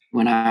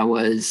 When I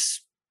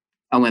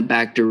went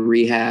back to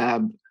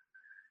rehab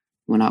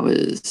when I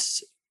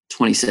was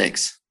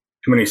 26.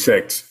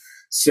 26.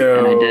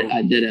 So and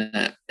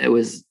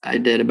I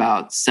did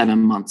about 7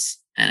 months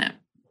in it.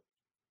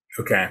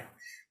 Okay.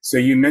 So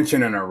you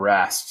mentioned an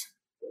arrest.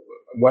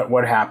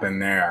 What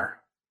happened there?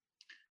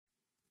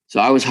 So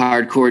I was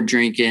hardcore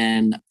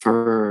drinking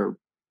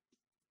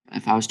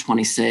if I was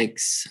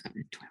 26,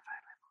 25.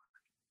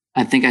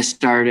 I think I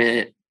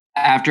started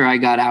after I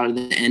got out of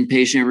the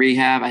inpatient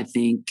rehab. I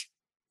think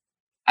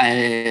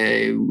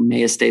I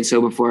may have stayed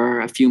sober for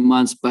a few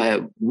months,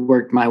 but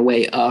worked my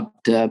way up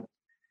to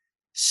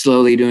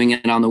slowly doing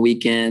it on the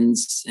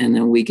weekends, and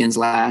then weekends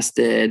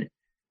lasted.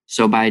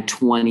 So I'd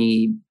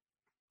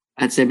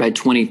say by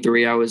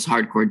 23, I was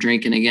hardcore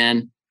drinking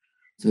again.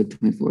 So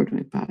 24,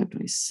 25,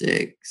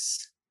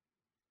 26.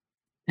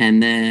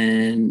 And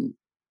then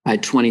by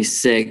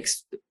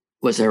 26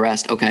 was the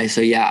arrest. Okay.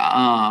 So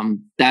yeah,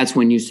 that's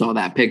when you saw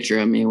that picture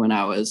of me when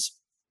I was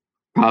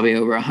probably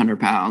over 100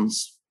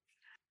 pounds.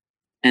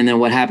 And then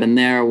what happened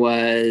there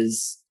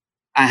was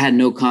I had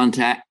no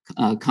contact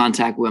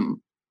with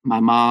my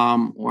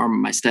mom or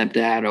my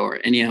stepdad or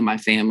any of my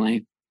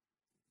family.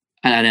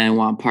 And I didn't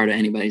want part of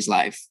anybody's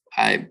life.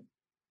 I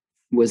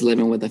was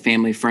living with a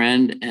family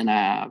friend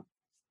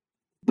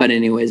but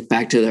anyways,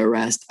 back to the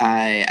arrest.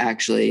 I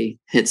actually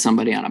hit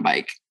somebody on a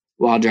bike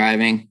while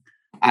driving.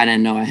 I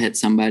didn't know I hit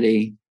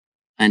somebody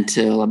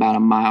until about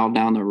a mile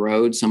down the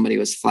road. Somebody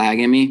was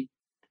flagging me.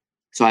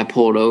 So I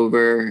pulled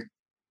over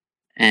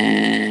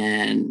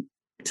and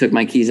took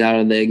my keys out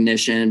of the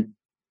ignition,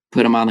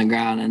 put them on the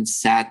ground, and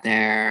sat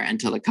there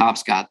until the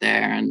cops got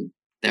there. And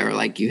they were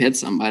like, "You hit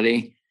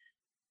somebody."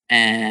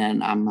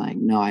 And I'm like,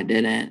 "No, I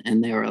didn't."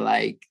 And they were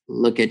like,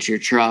 "Look at your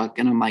truck."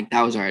 And I'm like,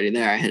 "That was already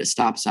there. I hit a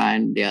stop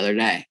sign the other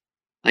day."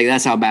 Like,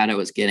 that's how bad it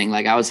was getting.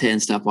 Like, I was hitting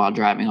stuff while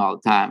driving all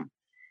the time.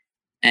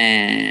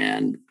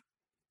 And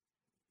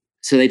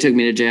so they took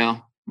me to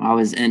jail. I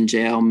was in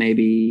jail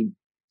maybe,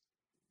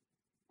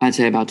 I'd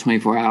say about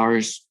 24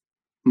 hours.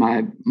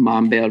 My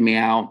mom bailed me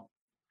out.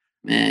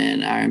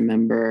 And I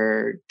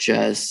remember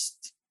just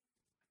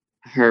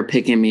her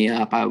picking me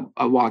up.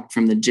 I walked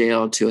from the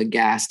jail to a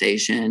gas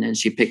station, and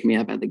she picked me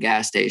up at the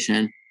gas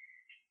station.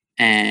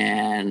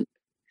 And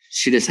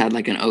she just had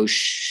like an "oh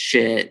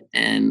shit,"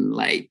 and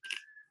like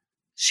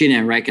she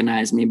didn't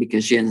recognize me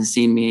because she hasn't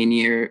seen me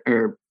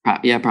in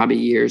probably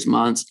years,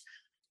 months.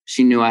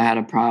 She knew I had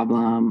a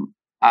problem.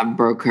 I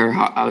broke her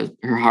heart.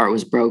 Her heart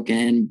was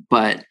broken,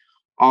 but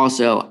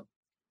also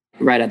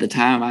right at the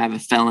time I have a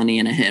felony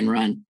and a hit and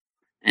run,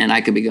 and I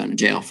could be going to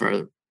jail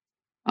for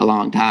a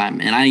long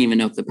time. And I didn't even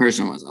know if the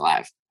person was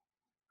alive.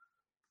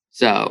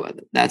 So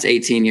that's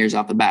 18 years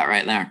off the bat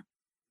right there.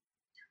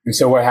 And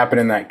so what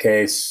happened in that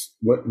case?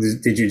 What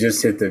did you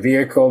just hit the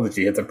vehicle? Did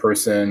you hit the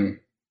person?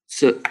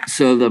 So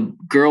the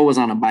girl was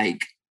on a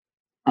bike.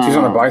 She was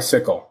on a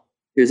bicycle.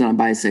 She was on a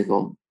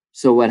bicycle.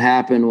 So what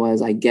happened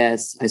was, I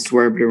guess I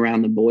swerved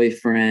around the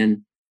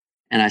boyfriend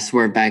and I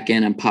swerved back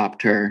in and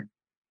popped her.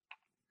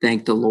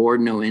 Thank the Lord,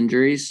 no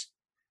injuries.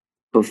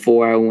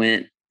 Before I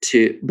went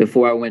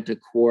to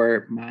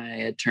court, my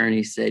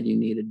attorney said you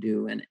need to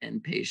do an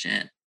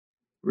inpatient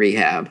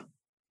rehab.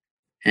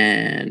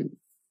 And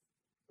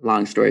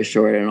long story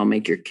short, it'll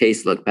make your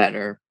case look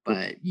better,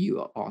 but you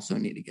also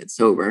need to get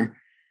sober.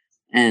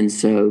 And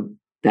so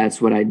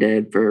that's what I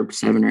did for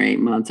 7 or 8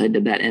 months. I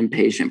did that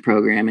inpatient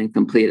program and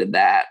completed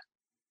that.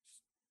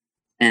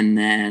 And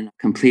then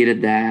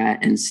completed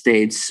that and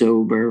stayed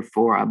sober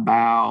for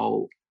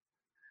about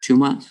 2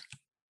 months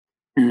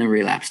and then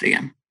relapsed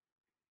again.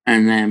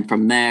 And then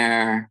from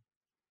there,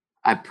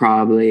 I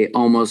probably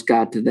almost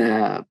got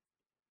to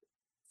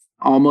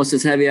almost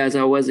as heavy as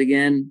I was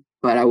again,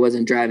 but I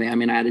wasn't driving. I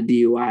mean, I had a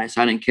DUI,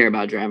 so I didn't care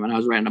about driving. I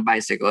was riding a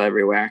bicycle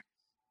everywhere.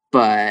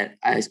 But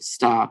I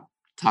stopped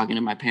talking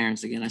to my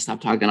parents again. I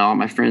stopped talking to all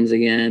my friends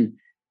again.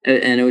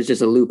 And it was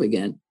just a loop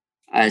again.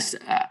 And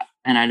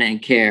I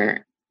didn't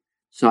care.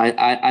 So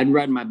I'd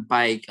ride my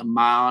bike 1.5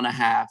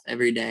 miles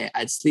every day.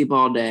 I'd sleep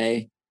all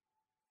day.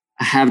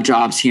 I have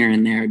jobs here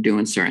and there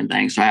doing certain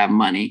things, so I have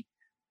money.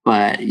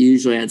 But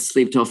usually I'd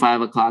sleep till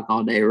 5 o'clock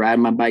all day, ride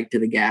my bike to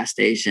the gas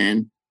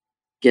station,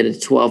 get a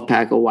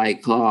 12-pack of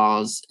White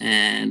Claws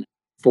and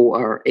 4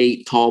 or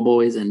 8 tall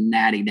boys and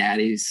natty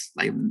daddies,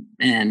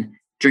 and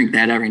drink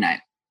that every night.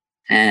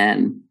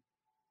 And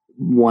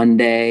one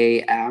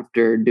day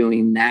after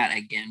doing that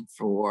again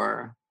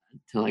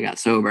until I got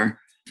sober,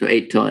 so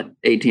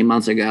 18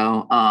 months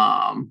ago,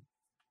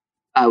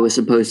 I was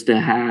supposed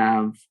to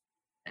have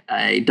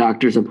a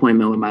doctor's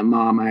appointment with my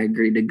mom. I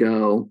agreed to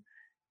go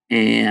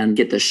and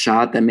get the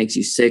shot that makes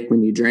you sick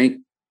when you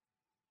drink.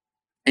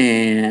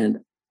 And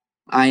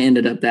I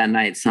ended up that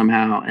night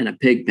somehow in a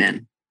pig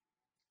pen.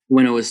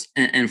 When it was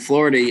in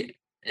Florida,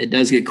 it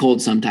does get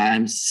cold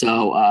sometimes.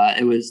 So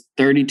it was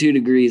 32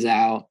 degrees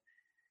out,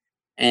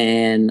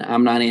 and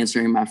I'm not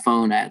answering my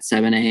phone at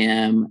 7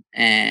 a.m.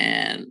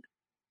 And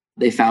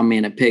they found me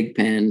in a pig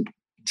pen,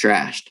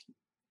 trashed.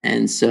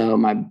 And so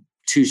my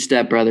 2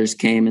 stepbrothers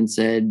came and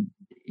said,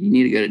 "You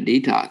need to go to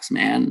detox,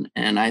 man."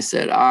 And I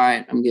said, "All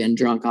right, I'm getting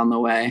drunk on the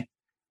way."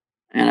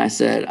 And I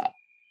said,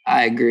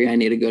 "I agree. I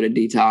need to go to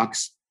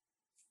detox."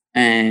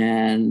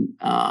 And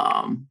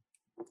I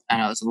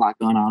know there's a lot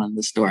going on in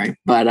the story,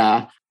 but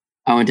I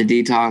went to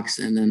detox,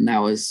 and then that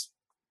was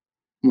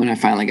when I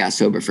finally got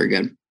sober for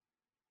good.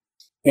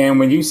 And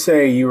when you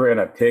say you were in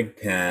a pig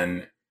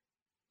pen,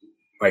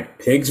 like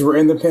pigs were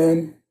in the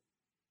pen?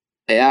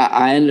 Yeah,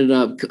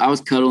 I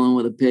was cuddling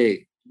with a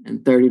pig in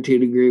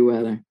 32-degree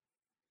weather.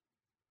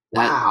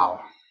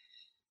 Wow.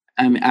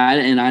 I mean,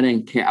 I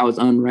didn't care. I was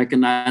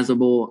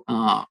unrecognizable.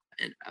 I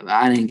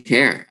didn't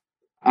care.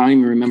 I don't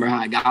even remember how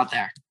I got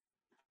there.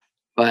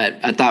 But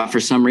I thought for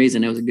some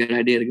reason it was a good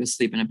idea to go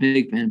sleep in a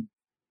pig pen.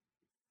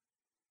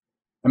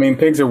 I mean,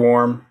 pigs are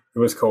warm. It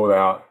was cold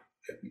out.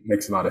 It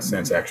makes a lot of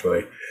sense,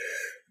 actually.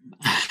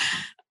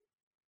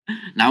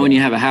 Not when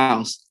you have a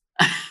house.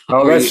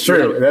 Oh, that's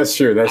true. That's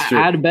true. That's true.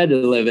 I had a bed to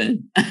live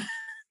in.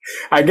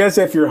 I guess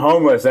if you're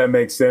homeless, that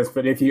makes sense.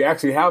 But if you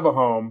actually have a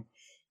home,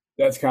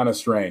 that's kind of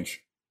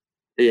strange.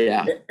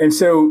 Yeah. And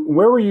so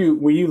where were you?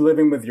 Were you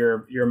living with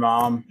your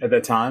mom at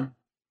that time?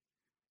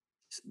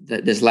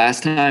 This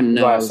last time,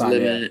 The no, last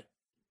time, yeah.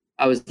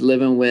 I was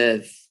living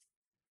with,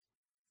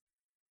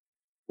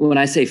 when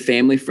I say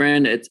family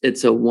friend,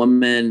 it's a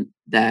woman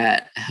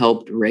that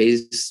helped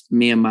raise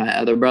me and my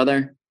other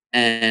brother.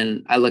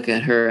 And I look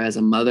at her as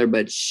a mother,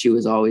 but she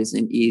was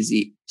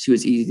easy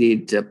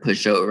to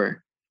push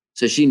over.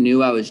 So she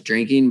knew I was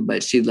drinking,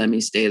 but she'd let me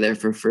stay there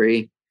for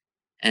free.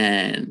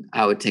 And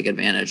I would take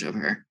advantage of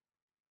her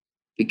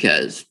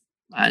because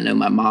I know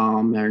my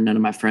mom or none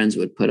of my friends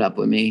would put up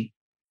with me.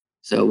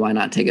 So why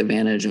not take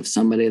advantage of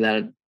somebody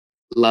that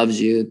loves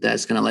you,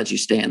 that's going to let you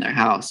stay in their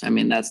house? I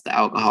mean, that's the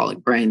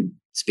alcoholic brain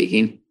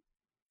speaking.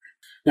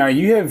 Now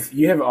you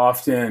have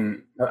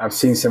often, I've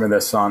seen some of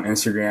this on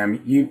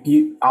Instagram.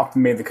 You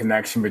often made the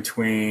connection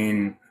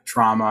between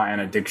trauma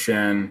and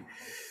addiction.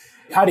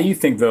 How do you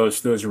think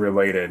those are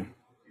related?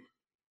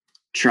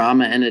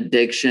 Trauma and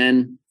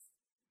addiction,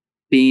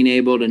 being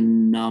able to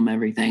numb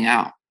everything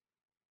out.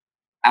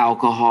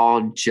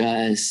 Alcohol,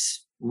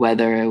 just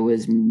whether it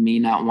was me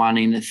not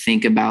wanting to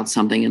think about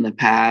something in the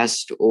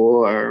past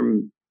or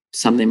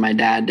something my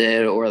dad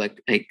did, or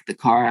like the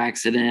car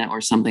accident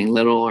or something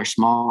little or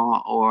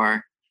small,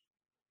 or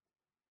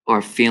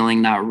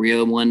feeling not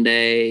real one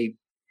day,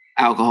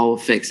 alcohol will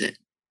fix it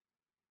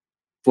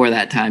for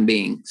that time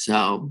being.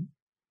 So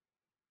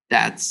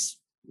that's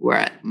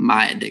where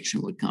my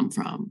addiction would come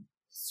from,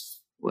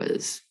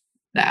 was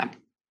that.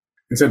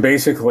 And so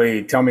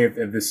basically, tell me if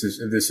this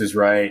is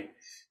right.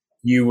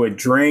 You would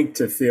drink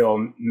to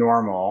feel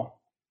normal,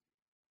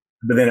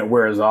 but then it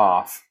wears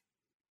off,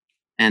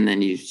 And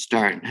then you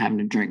start having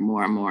to drink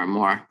more and more and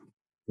more.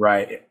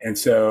 right? And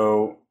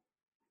so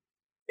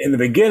in the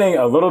beginning,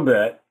 a little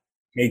bit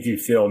made you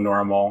feel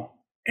normal,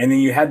 and then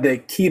you had to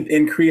keep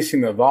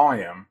increasing the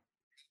volume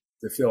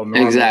to feel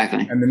normal.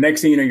 Exactly. And the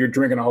next thing you know, you're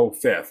drinking a whole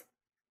fifth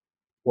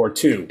or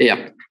two.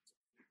 Yep.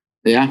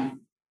 Yeah.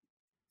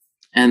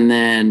 And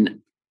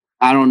then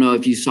I don't know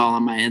if you saw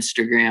on my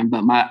Instagram,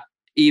 but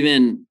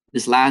even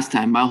this last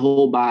time, my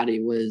whole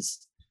body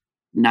was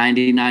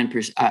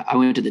 99%. I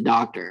went to the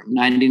doctor.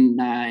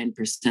 99%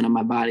 of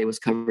my body was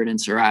covered in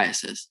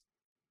psoriasis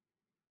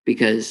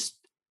because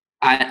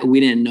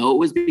we didn't know it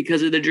was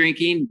because of the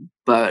drinking,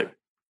 but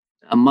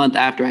a month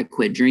after I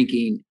quit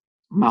drinking,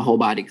 my whole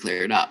body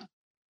cleared up,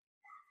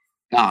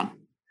 gone.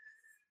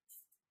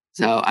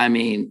 So, I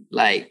mean,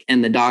 like,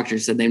 and the doctor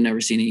said they've never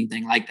seen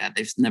anything like that.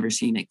 They've never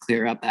seen it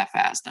clear up that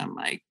fast. I'm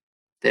like,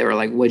 they were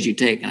like, what'd you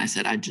take? And I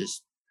said, I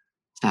just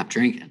stopped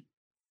drinking.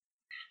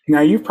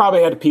 Now you've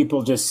probably had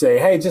people just say,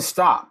 "Hey, just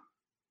stop."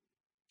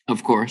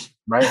 Of course.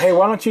 Right? Hey,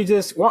 why don't you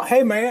just? Well,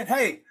 hey man,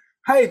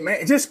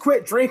 just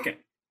quit drinking.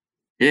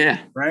 Yeah.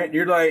 Right?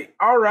 You're like,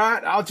 all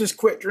right, I'll just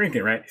quit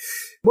drinking. Right?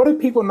 What do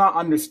people not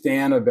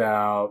understand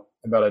about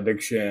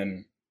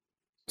addiction,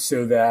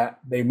 so that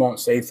they won't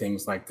say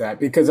things like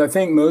that? Because I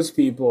think most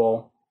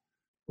people,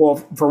 well,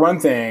 for one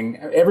thing,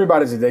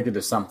 everybody's addicted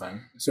to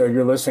something. So if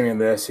you're listening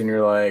to this and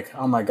you're like,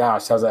 oh my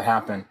gosh, how's that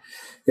happen?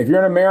 If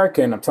you're an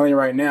American, I'm telling you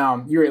right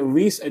now, you're at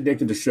least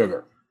addicted to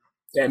sugar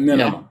at Yeah.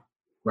 minimum,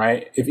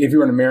 right? If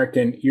you're an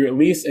American, you're at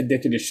least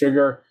addicted to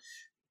sugar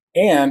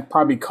and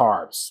probably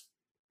carbs,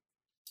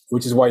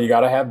 which is why you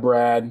got to have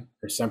bread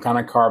or some kind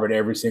of carb at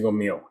every single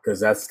meal, because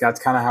that's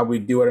kind of how we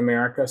do it in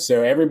America.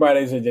 So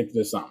everybody's addicted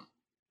to something,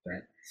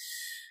 right?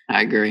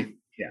 I agree.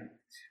 Yeah.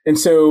 And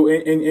so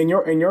in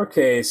your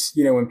case,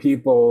 when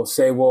people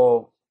say,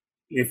 well,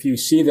 if you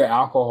see that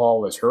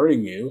alcohol is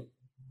hurting you,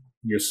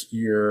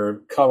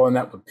 you're cuddling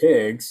up with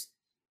pigs,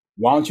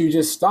 why don't you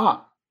just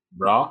stop,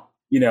 bro?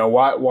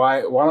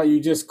 Why don't you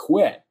just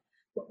quit?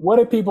 What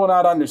do people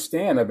not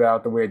understand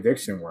about the way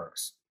addiction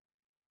works?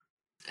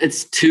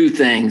 It's two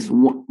things.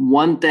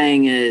 One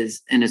thing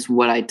is, and it's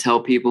what I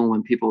tell people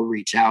when people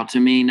reach out to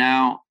me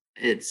now,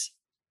 it's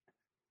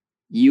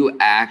you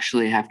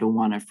actually have to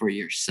want it for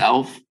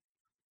yourself.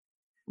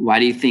 Why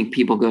do you think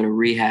people go to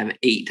rehab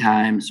 8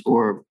 times,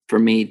 or for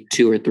me,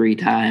 2 or 3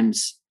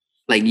 times?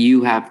 Like,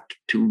 you have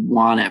to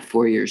want it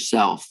for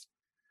yourself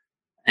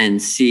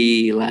and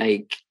see,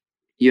 like,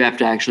 you have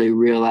to actually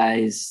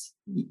realize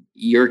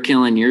you're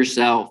killing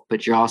yourself,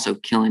 but you're also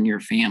killing your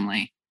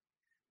family,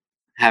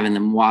 having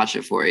them watch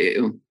it for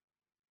you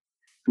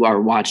or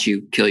watch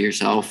you kill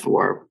yourself.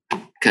 Or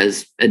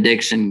because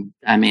addiction,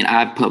 I mean,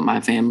 I've put my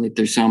family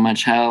through so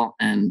much hell,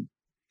 and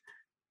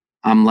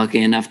I'm lucky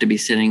enough to be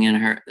sitting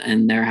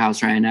in their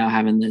house right now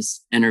having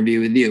this interview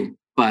with you.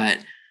 But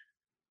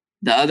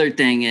the other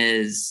thing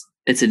is,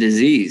 it's a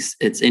disease.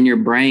 It's in your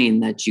brain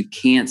that you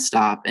can't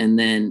stop. And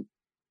then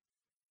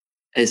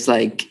it's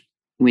like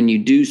when you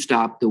do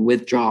stop, the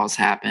withdrawals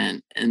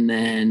happen. And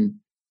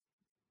then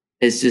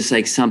it's just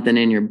like something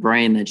in your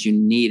brain that you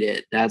need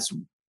it. That's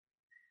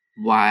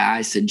why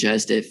I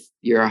suggest, if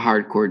you're a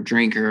hardcore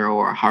drinker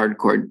or a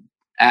hardcore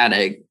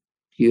addict,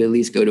 you at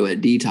least go to a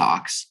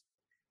detox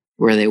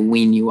where they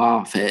wean you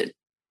off it.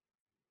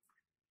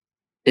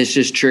 It's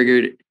just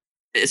triggered.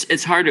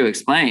 It's hard to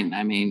explain.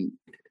 I mean,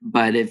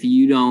 but if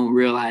you don't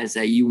realize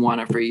that you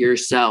want it for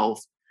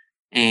yourself,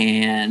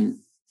 and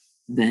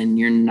then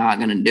you're not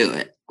going to do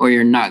it, or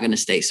you're not going to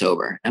stay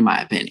sober, in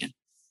my opinion.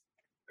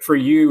 For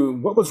you,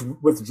 what was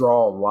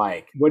withdrawal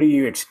like? What do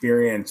you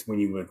experience when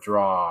you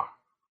withdraw?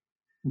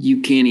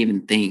 You can't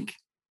even think.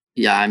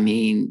 Yeah, I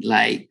mean,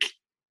 like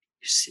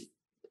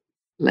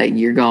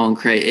you're going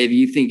crazy. If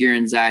you think your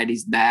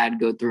anxiety's bad,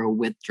 go through a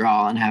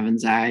withdrawal and have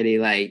anxiety.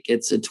 Like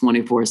it's a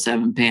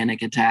 24/7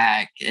 panic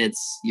attack.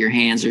 It's your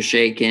hands are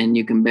shaking.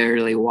 You can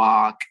barely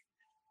walk.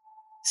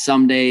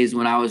 Some days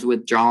when I was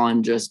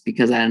withdrawing, just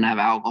because I didn't have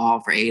alcohol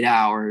for 8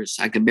 hours,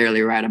 I could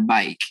barely ride a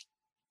bike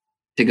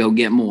to go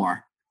get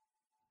more.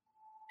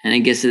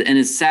 And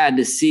it's sad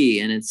to see,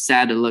 and it's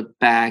sad to look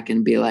back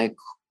and be like,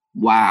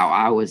 wow,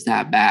 I was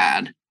that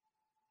bad.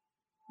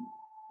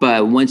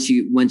 But once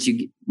you're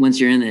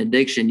in the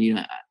addiction,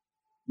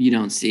 you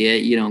don't see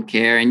it, you don't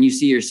care, and you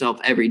see yourself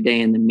every day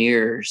in the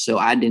mirror. So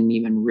I didn't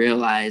even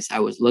realize I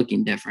was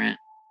looking different,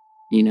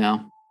 you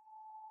know.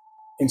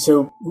 And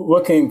so,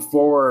 looking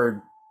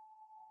forward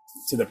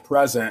to the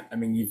present, I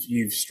mean,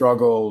 you've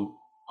struggled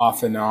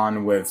off and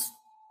on with,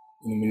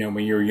 when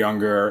you were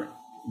younger,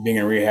 being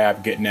in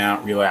rehab, getting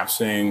out,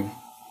 relapsing,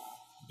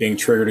 being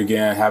triggered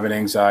again, having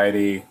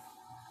anxiety,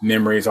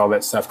 memories, all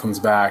that stuff comes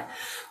back.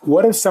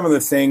 What are some of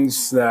the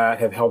things that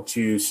have helped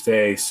you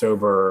stay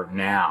sober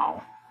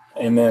now?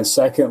 And then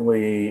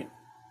secondly,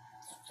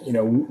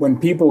 when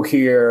people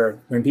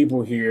hear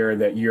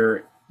that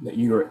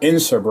you're in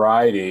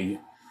sobriety,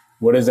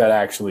 what does that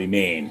actually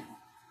mean?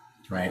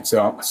 Right.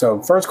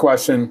 So first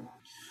question,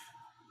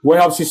 what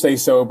helps you stay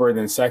sober? And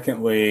then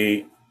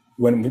secondly,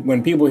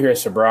 when people hear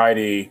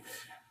sobriety,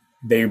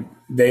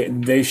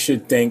 they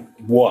should think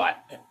what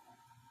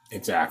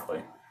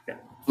exactly? Yeah.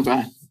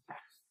 Okay.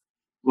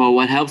 Well,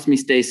 what helps me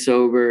stay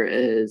sober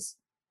is,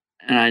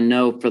 and I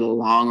know for the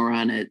long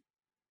run,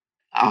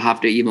 I'll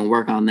have to even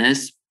work on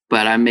this,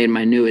 but I made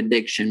my new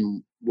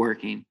addiction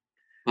working.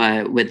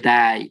 But with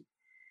that,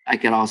 I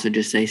could also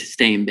just say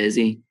staying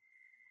busy.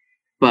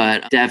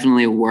 But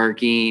definitely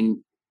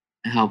working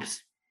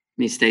helps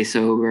me stay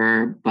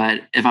sober.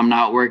 But if I'm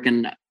not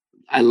working,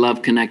 I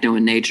love connecting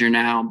with nature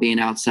now, being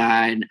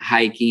outside,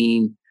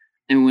 hiking.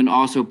 And when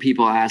also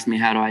people ask me,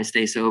 how do I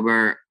stay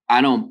sober?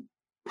 I don't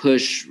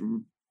push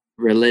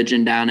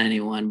religion down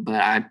anyone,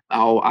 but I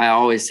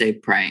always say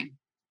praying.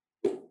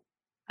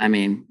 I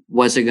mean,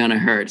 what's it going to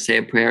hurt? Say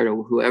a prayer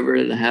to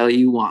whoever the hell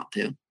you want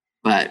to,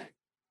 but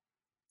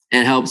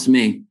it helps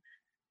me.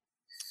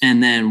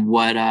 And then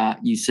what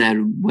you said,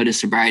 what does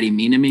sobriety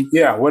mean to me?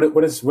 Yeah. What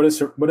does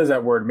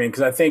that word mean?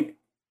 Because I think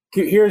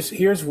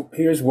here's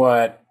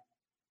what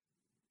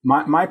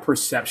my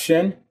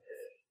perception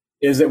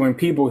is, that when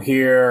people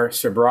hear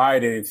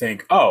sobriety, they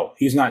think, oh,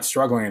 he's not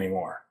struggling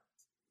anymore,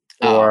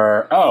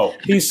 or oh,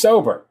 he's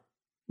sober,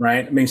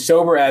 right? I mean,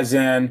 sober as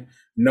in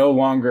no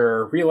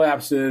longer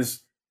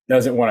relapses,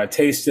 doesn't want to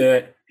taste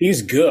it.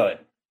 He's good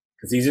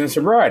because he's in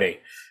sobriety.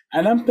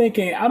 And I'm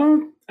thinking, I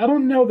don't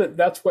know that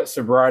that's what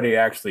sobriety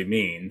actually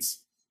means.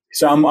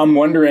 So I'm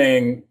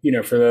wondering,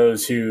 for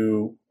those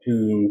who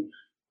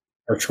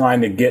are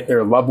trying to get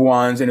their loved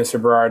ones into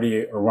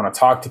sobriety or want to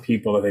talk to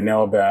people that they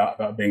know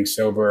about being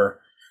sober,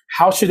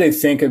 how should they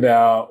think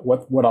about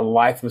what a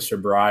life of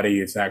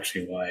sobriety is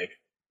actually like?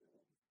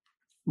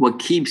 What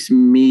keeps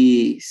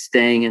me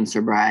staying in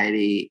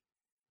sobriety,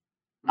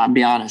 I'll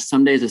be honest,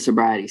 some days of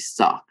sobriety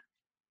suck.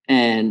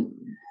 And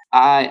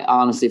I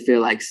honestly feel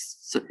like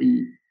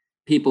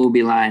people will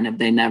be lying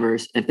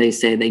if they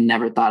say they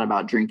never thought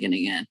about drinking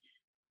again.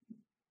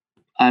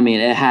 I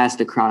mean, it has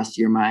to cross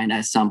your mind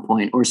at some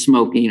point, or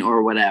smoking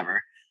or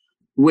whatever,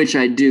 which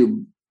I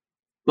do.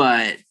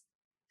 But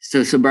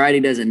so sobriety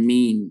doesn't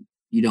mean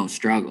you don't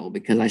struggle,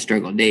 because I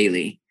struggle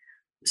daily.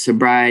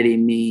 Sobriety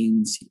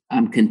means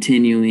I'm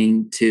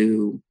continuing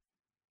to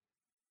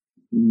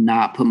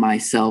not put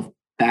myself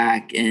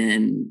back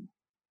in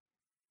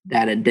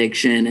that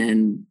addiction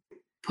and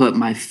put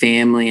my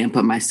family and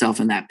put myself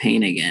in that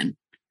pain again.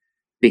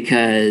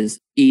 Because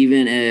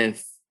even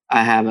if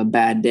I have a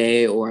bad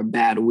day or a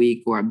bad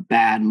week or a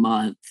bad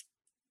month,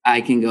 I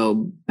can go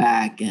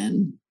back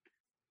and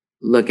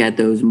look at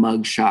those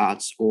mug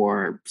shots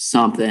or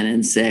something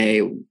and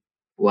say,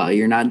 well,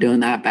 you're not doing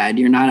that bad.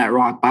 You're not at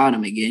rock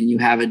bottom again. You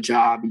have a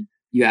job.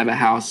 You have a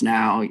house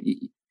now.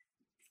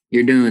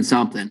 You're doing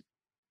something.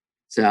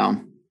 So,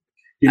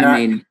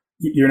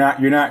 you're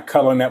not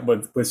cuddling up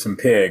with some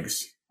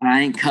pigs.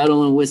 I ain't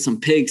cuddling with some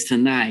pigs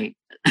tonight.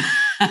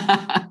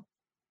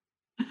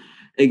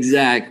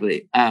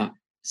 Exactly.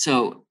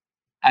 So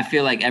I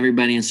feel like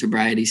everybody in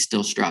sobriety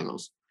still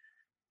struggles.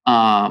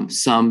 And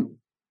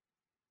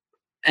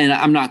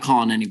I'm not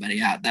calling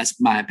anybody out. That's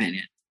my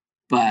opinion,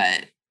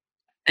 but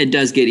it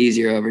does get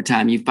easier over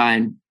time. You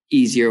find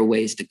easier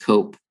ways to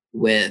cope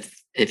with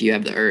if you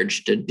have the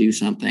urge to do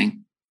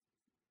something.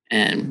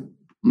 And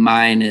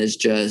mine is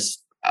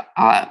just,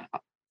 I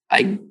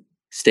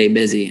stay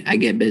busy. I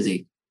get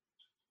busy.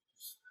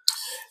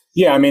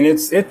 Yeah, I mean,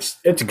 it's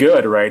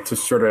good, right, to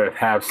sort of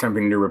have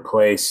something to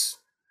replace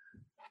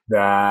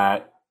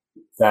that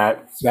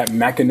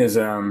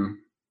mechanism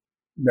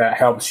that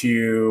helps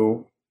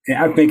you. And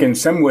I think in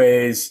some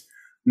ways,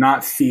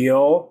 not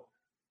feel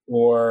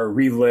or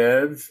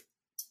relive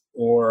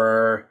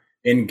or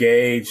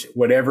engage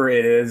whatever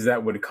it is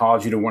that would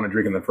cause you to want to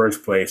drink in the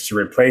first place, to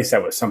replace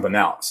that with something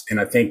else. And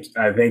I think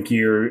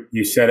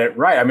you said it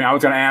right. I mean, I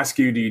was going to ask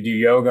you, do you do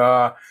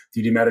yoga?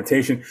 Do you do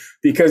meditation?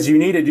 Because you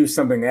need to do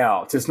something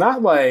else. It's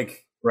not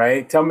like,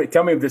 right? Tell me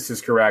if this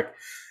is correct.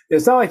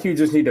 It's not like you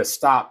just need to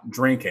stop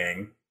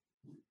drinking.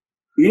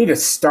 You need to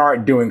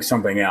start doing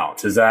something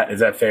else. Is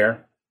that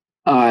fair?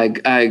 I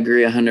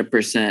agree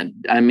 100%.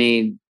 I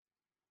mean,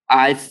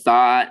 I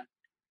thought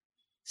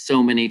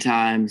so many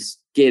times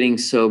getting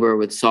sober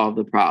would solve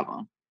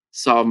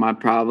solve my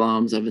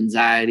problems of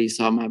anxiety,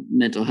 solve my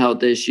mental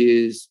health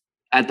issues.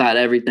 I thought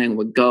everything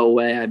would go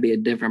away. I'd be a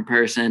different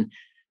person.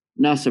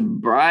 No,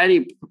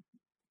 sobriety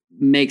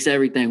makes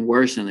everything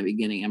worse in the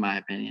beginning, in my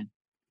opinion.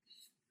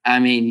 I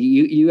mean,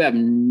 you have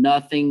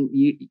nothing.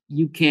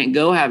 You can't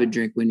go have a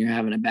drink when you're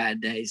having a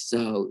bad day.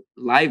 So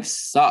life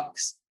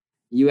sucks.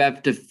 You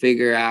have to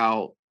figure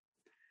out,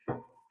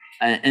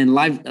 and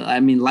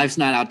life's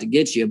not out to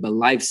get you, but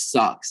life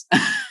sucks.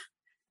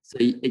 So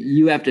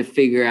you have to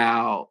figure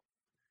out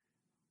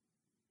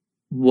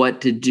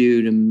what to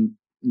do to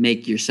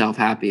make yourself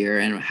happier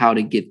and how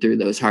to get through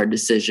those hard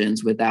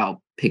decisions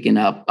without picking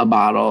up a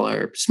bottle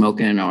or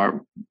smoking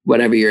or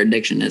whatever your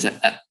addiction is.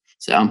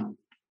 So.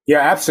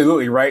 Yeah,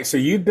 absolutely. Right. So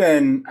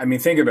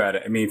think about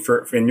it. I mean,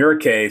 in your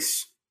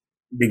case,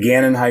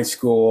 began in high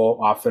school,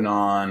 off and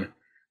on,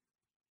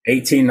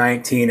 18,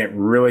 19, it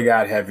really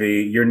got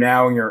heavy. You're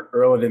now in your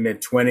early to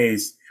mid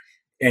 20s,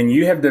 and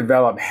you have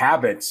developed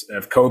habits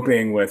of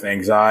coping with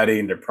anxiety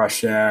and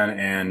depression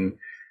and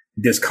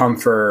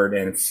discomfort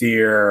and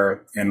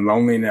fear and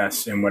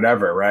loneliness and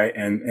whatever, right?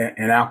 And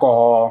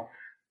alcohol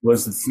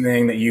was the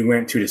thing that you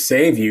went to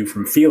save you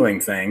from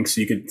feeling things,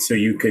 so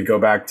you could go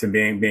back to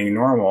being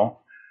normal.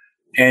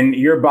 And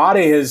your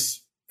body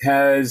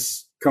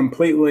has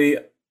completely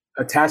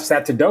attached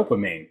that to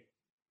dopamine.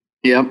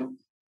 Yep.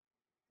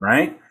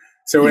 Right.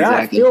 So exactly.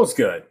 Now it feels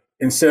good.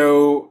 And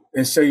so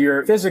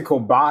your physical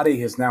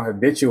body has now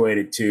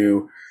habituated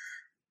to,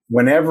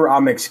 whenever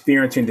I'm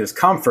experiencing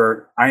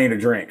discomfort, I need a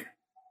drink.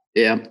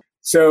 Yeah.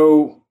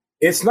 So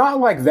it's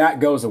not like that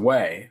goes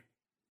away.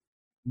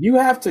 You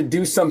have to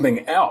do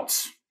something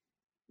else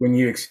when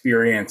you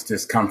experience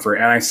discomfort.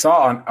 And I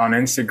saw on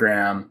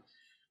Instagram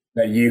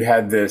that you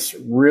had this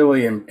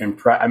really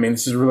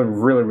this is really,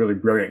 really, really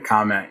brilliant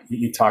comment.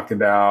 You talked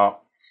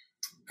about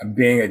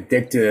being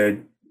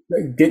addicted,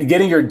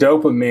 getting your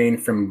dopamine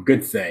from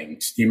good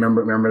things. Do you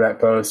remember that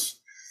post?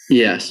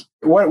 Yes.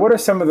 What are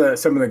some of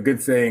the good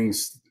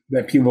things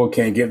that people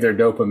can get their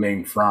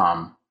dopamine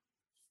from?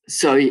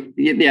 So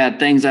yeah,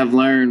 things I've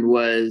learned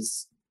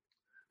was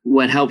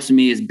what helps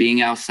me is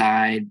being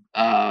outside,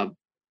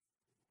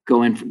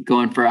 going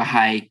for a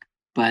hike.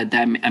 But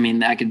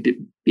that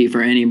could be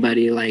for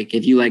anybody. Like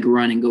if you like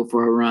running, go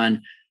for a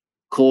run.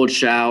 Cold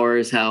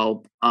showers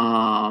help.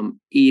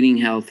 Eating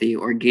healthy,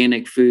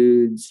 organic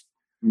foods,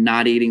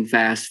 not eating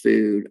fast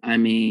food. I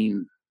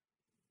mean,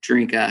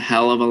 drink a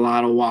hell of a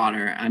lot of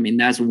water. I mean,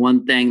 that's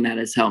one thing that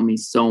has helped me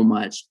so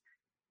much.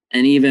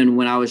 And even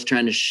when I was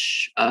trying to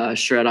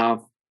shred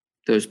off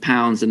those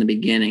pounds in the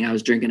beginning, I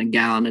was drinking a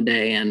gallon a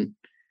day. And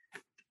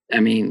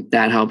I mean,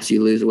 that helps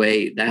you lose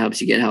weight. That helps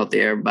you get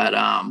healthier. But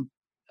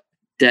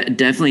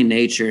definitely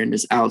nature and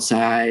just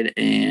outside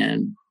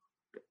and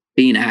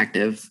being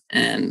active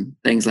and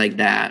things like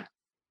that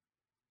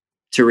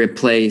to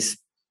replace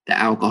the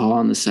alcohol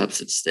and the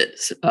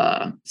substances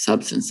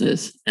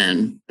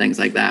and things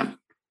like that.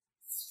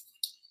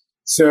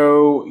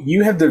 So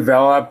you have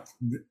developed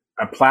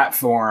a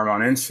platform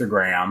on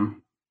Instagram,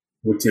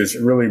 which is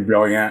really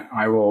brilliant.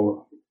 I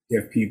will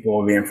give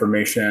people the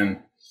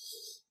information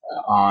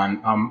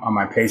on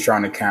my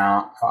Patreon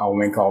account. I'll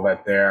link all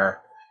that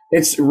there.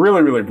 It's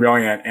really, really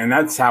brilliant. And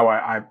that's how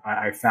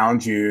I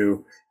found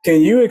you. Can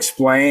you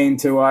explain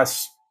to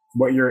us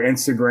what your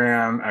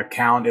Instagram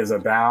account is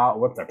about,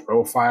 what the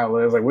profile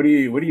is? Like, what are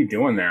you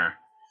doing there?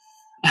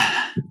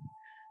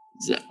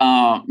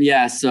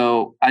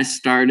 So I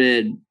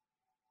started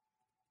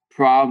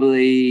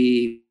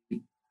probably,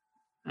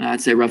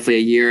 I'd say roughly a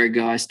year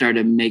ago. I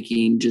started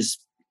making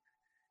just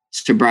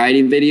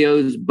sobriety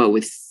videos, but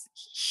with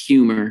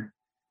humor,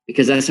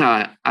 because that's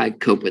how I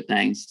cope with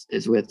things,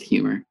 is with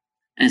humor.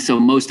 And so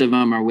most of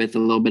them are with a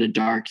little bit of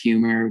dark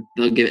humor.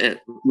 They'll give it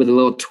with a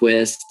little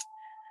twist.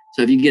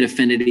 So if you get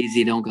offended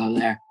easy, don't go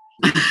there.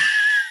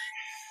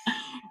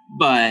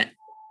 But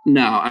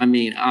no, I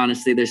mean,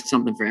 honestly, there's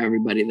something for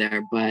everybody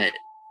there. But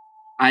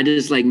I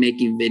just like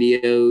making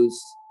videos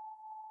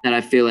that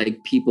I feel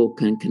like people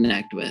can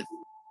connect with.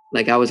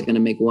 Like I was going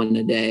to make one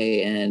a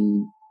day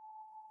and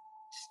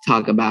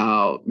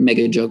make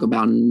a joke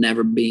about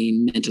never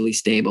being mentally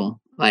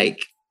stable. Like,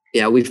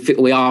 yeah,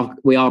 we all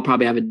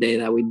probably have a day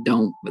that we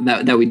don't,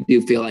 that we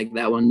do feel like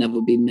that will never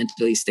be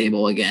mentally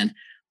stable again,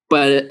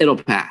 but it'll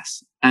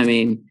pass. I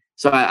mean,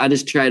 so I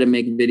just try to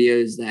make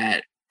videos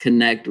that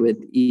connect with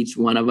each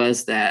one of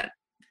us that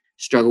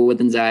struggle with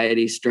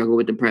anxiety, struggle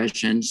with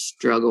depression,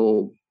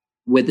 struggle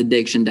with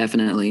addiction,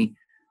 definitely.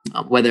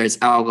 whether it's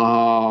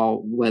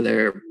alcohol,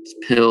 whether it's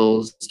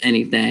pills,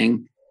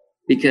 anything,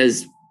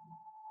 because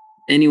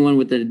anyone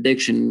with an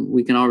addiction,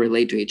 we can all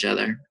relate to each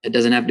other. It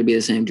doesn't have to be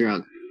the same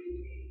drug.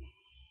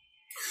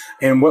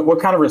 And what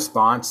kind of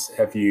response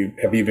have you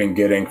been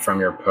getting from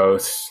your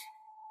posts?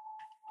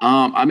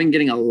 I've been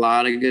getting a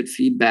lot of good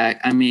feedback.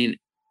 I mean,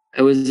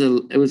 it was a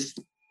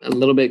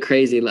little bit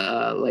crazy.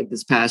 Like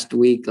this past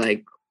week,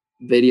 like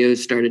videos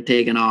started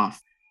taking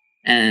off,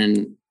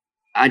 and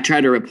I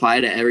try to reply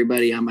to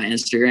everybody on my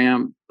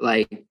Instagram,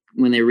 like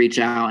when they reach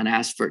out and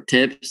ask for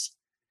tips,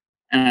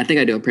 and I think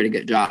I do a pretty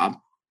good job.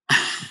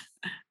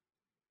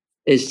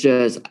 It's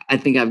just I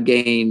think I've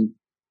gained.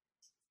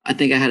 I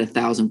think I had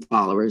 1,000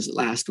 followers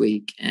last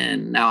week,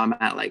 and now I'm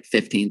at like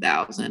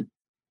 15,000,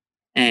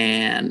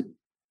 and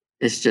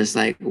it's just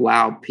like,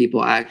 wow,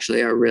 people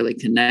actually are really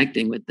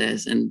connecting with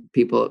this, and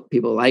people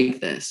like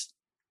this,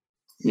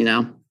 you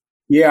know?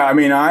 Yeah, I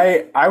mean,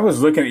 I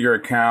was looking at your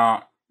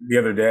account the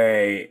other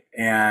day,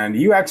 and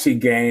you actually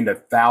gained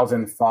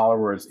 1,000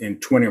 followers in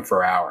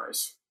 24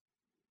 hours.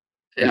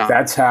 Like Yeah.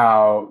 that's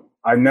how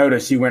I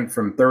noticed you went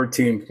from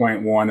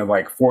 13.1 to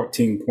like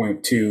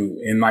 14.2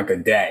 in like a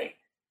day.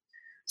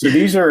 So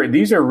these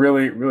are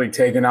really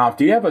taking off.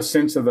 Do you have a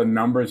sense of the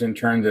numbers in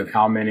terms of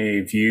how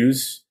many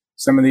views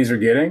some of these are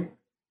getting?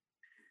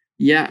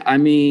 Yeah. I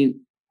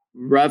mean,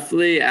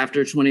 roughly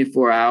after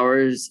 24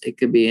 hours, it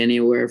could be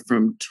anywhere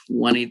from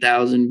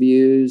 20,000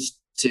 views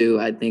to,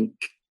 I think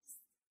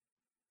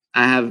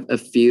I have a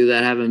few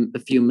that have a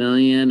few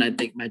million. I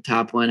think my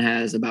top one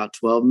has about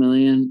 12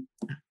 million.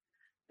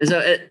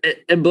 So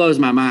it blows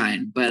my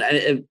mind, but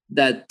if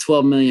that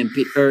 12 million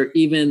or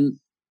even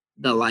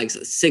the likes,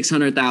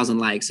 600,000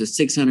 likes, so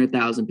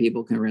 600,000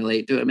 people can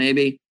relate to it.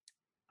 Maybe,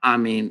 I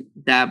mean,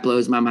 that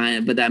blows my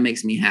mind, but that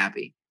makes me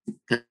happy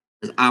because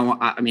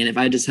I mean, if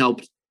I just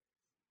helped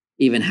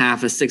even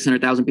half of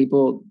 600,000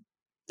 people,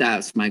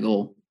 that's my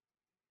goal.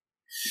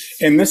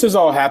 And this has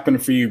all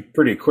happened for you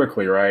pretty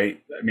quickly,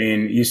 right? I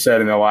mean, you said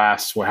in the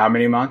last, well, how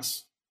many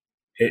months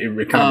it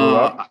kind of blew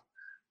up? Uh,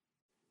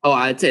 oh,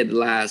 I'd say the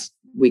last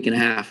week and a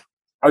half,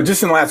 Oh,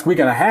 just in the last week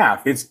and a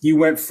half, it's you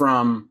went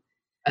from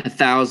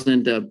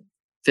 1,000 to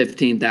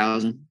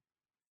 15,000.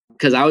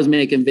 Because I was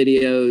making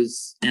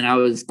videos and I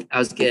was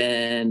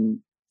getting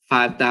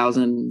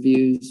 5,000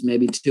 views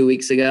maybe 2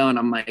 weeks ago, and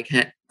I'm like,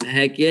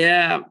 heck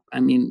yeah! I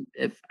mean,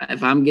 if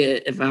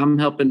I'm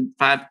helping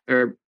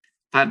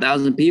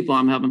 5,000 people,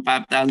 I'm helping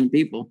 5,000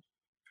 people.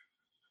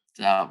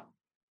 So,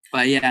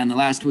 but yeah, in the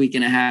last week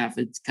and a half,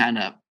 it's kind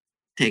of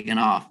taken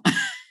off.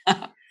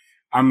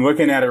 I'm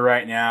looking at it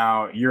right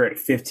now. You're at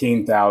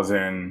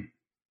 15,000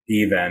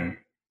 even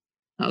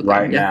Okay,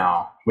 right yeah,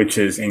 now, which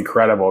is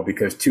incredible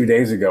because 2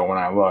 days ago when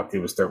I looked, it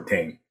was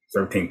 13.1.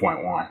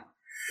 1,000 a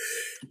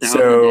day,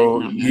 So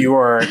not bad. you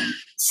are,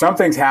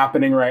 something's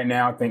happening right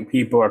now. I think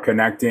people are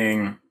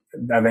connecting.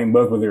 I think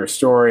both with your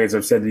story, as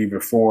I've said to you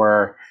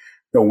before,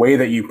 the way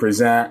that you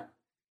present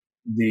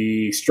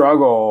the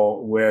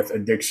struggle with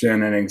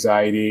addiction and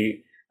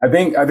anxiety. I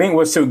think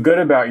what's so good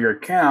about your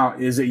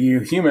account is that you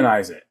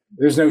humanize it.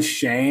 There's no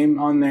shame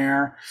on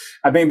there.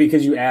 I think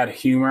because you add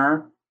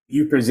humor,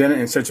 you present it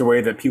in such a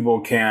way that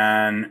people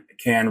can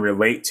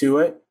relate to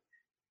it.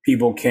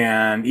 People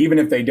can, even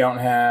if they don't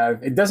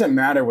have, it doesn't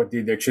matter what the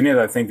addiction is.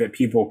 I think that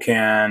people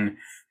can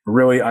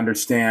really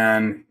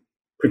understand,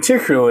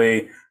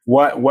 particularly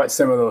what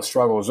some of those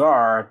struggles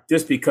are,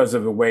 just because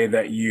of the way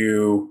that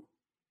you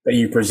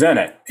present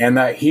it. And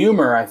that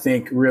humor, I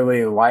think,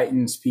 really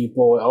lightens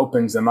people,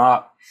 opens them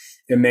up,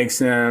 it makes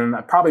them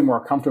probably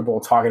more comfortable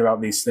talking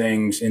about these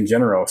things in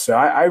general. So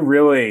I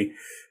really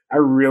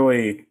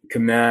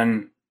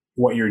commend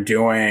what you're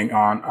doing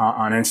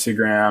on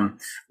Instagram.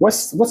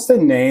 What's the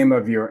name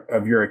of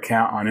your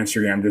account on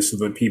Instagram, just so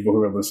that people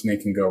who are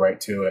listening can go right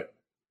to it?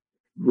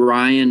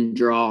 Ryan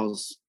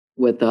Draws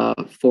with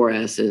four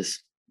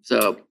S's.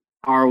 So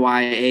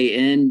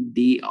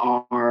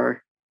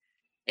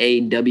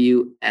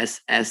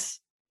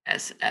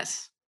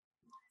RyanDrawSSSS.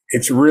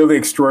 It's really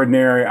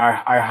extraordinary.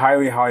 I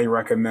highly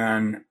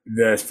recommend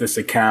this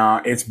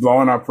account. It's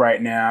blowing up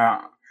right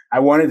now. I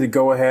wanted to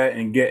go ahead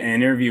and get an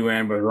interview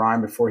in with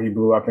Ryan before he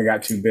blew up and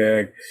got too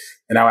big,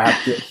 and I would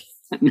have to,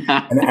 and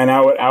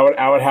I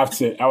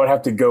would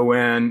have to go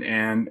in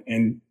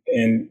and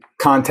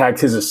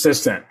contact his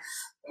assistant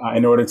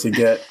in order to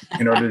get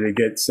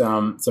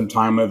some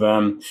time with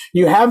him.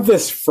 You have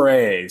this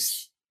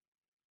phrase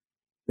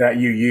that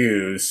you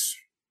use,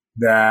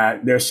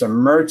 that there's some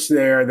merch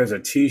there. There's a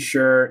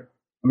t-shirt.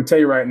 Let me tell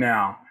you right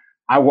now,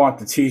 I want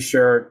the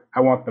t-shirt.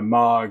 I want the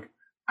mug.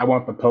 I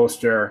want the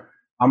poster.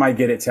 I might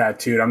get it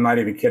tattooed. I'm not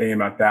even kidding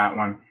about that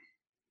one.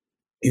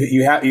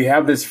 You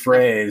have this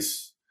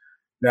phrase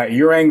that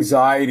your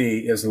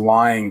anxiety is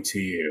lying to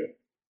you.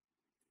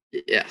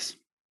 Yes.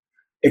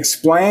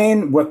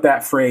 Explain what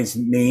that phrase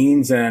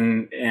means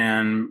and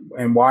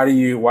why do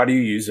you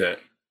use it?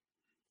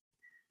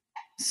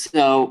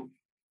 So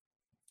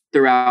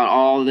throughout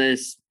all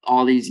these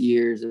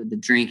years of the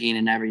drinking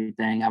and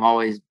everything, I've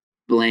always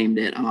blamed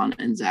it on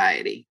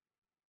anxiety.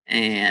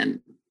 And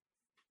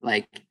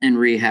like in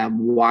rehab,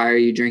 why are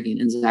you drinking?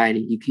 Anxiety.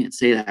 You can't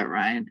say that,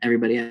 Ryan.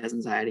 Everybody has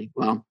anxiety.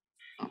 Well,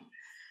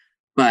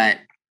 but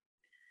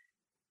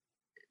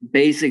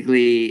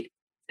basically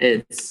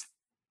it's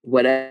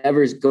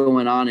whatever's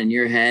going on in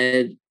your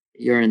head,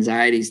 your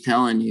anxiety's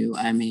telling you,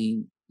 I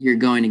mean, you're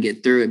going to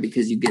get through it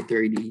because you get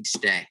through it each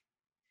day.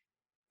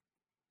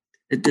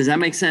 Does that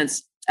make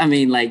sense? I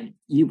mean, like,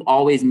 you've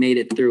always made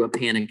it through a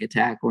panic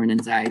attack or an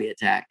anxiety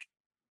attack.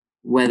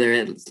 Whether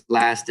it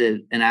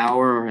lasted an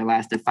hour or it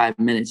lasted 5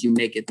 minutes, you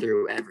make it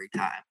through every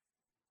time.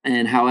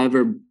 And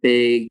however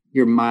big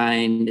your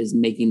mind is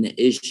making the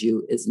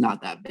issue, it's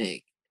not that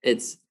big.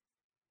 It's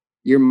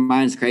your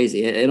mind's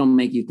crazy. It'll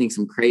make you think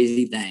some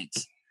crazy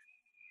things.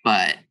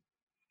 But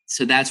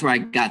so that's where I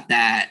got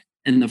that.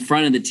 And the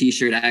front of the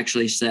t-shirt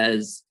actually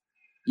says,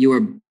 "You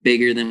are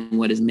bigger than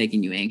what is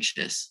making you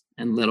anxious,"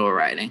 in little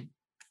writing.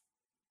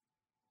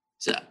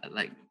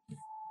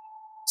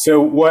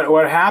 So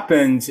what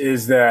happens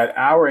is that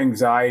our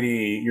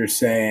anxiety, you're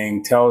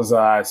saying, tells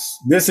us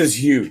this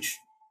is huge.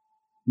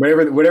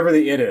 Whatever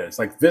the it is,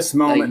 like this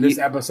moment, this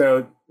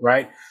episode,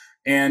 right?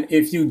 And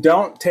if you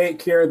don't take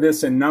care of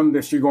this and numb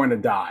this, you're going to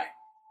die.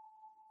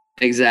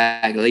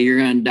 Exactly. You're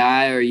going to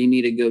die, or you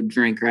need to go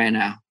drink right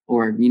now,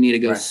 or you need to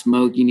go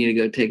smoke. You need to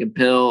go take a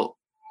pill,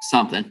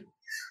 something.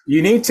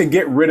 You need to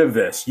get rid of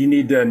this. You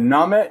need to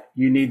numb it.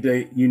 You need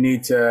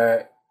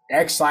to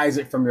excise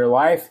it from your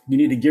life. You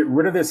need to get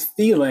rid of this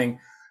feeling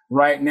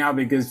right now,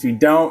 because if you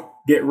don't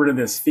get rid of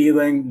this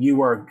feeling,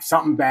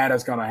 something bad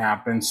is going to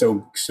happen.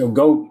 So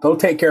go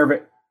take care of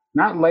it.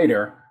 Not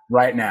later,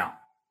 right now.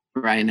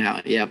 Right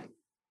now. Yep.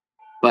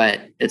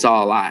 But it's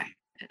all a lie.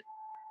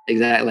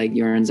 Exactly. Like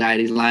your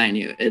anxiety's lying to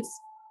you.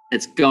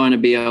 It's going to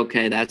be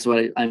okay. That's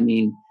what I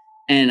mean.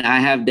 And I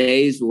have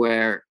days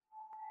where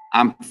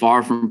I'm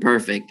far from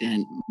perfect.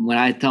 And when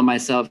I tell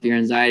myself your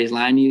anxiety's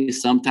lying to you,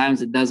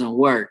 sometimes it doesn't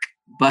work,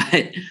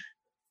 but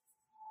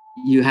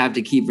you have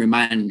to keep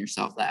reminding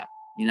yourself that,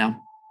 you know?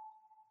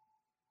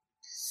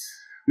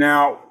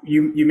 Now,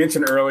 you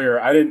mentioned earlier,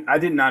 I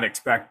did not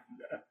expect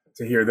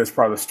to hear this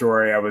part of the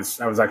story. I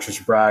was actually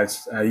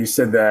surprised. You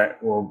said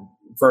that, well,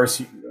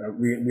 first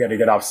we had to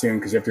get off soon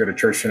because you have to go to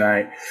church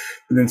tonight.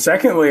 But then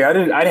secondly,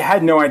 I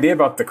had no idea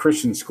about the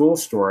Christian school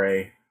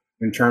story,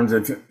 in terms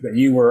of that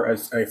you were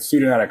a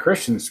student at a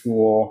Christian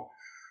school.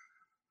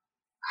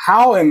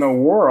 How in the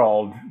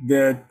world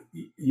did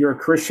your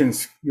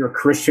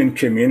Christian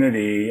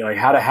community, like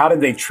how did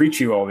they treat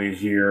you all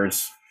these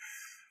years?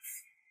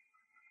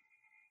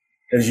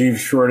 As you've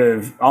sort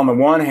of, on the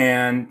one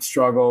hand,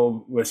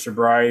 struggled with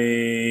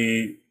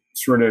sobriety,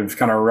 sort of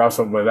kind of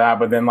wrestled with that,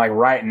 but then like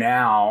right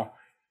now,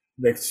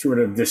 the sort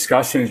of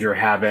discussions you're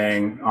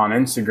having on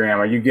Instagram,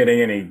 are you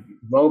getting any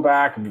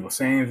blowback? Are people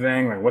saying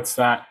anything? Like, what's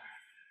that?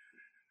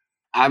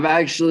 I've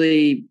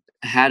actually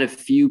had a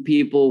few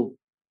people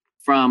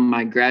from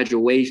my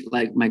graduation,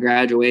 like my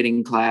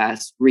graduating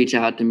class, reach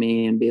out to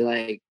me and be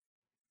like,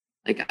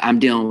 I'm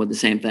dealing with the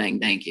same thing.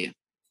 Thank you.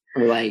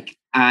 Or like,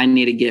 I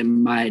need to get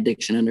my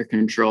addiction under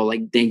control.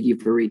 Like, thank you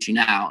for reaching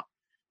out,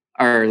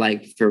 or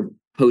like for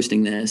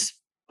posting this.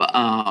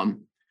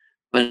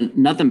 But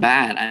nothing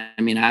bad.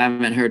 I mean, I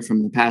haven't heard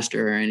from the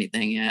pastor or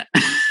anything yet.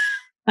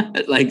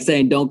 Like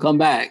saying, don't come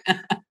back.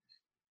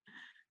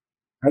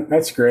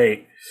 That's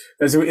great.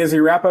 As we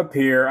wrap up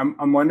here,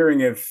 I'm wondering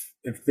if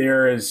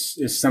there is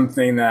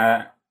something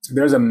that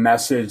there's a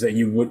message that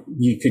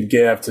you could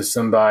give to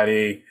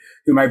somebody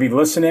who might be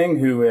listening,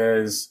 who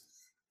is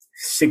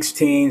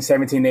 16,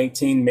 17,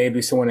 18,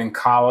 maybe someone in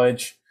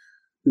college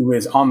who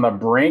is on the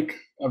brink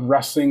of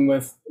wrestling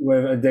with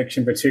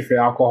addiction, particularly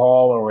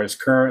alcohol, or is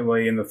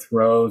currently in the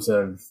throes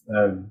of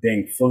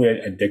being fully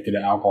addicted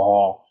to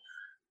alcohol.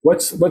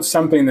 What's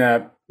something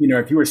that,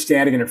 if you were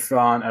standing in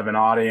front of an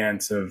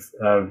audience of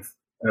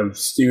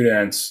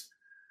students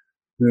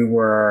who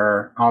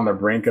were on the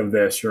brink of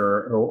this,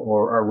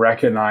 or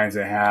recognize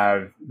they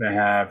have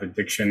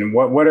addiction,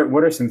 what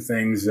are some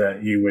things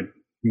that you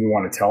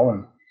want to tell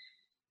them?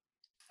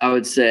 I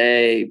would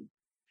say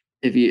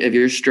if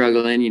you're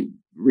struggling, you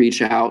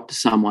reach out to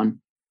someone,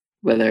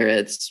 whether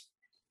it's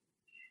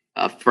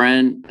a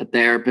friend, a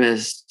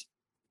therapist,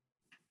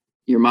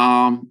 your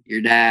mom,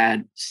 your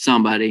dad,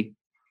 somebody.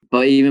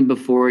 But even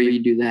before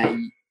you do that,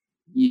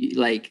 you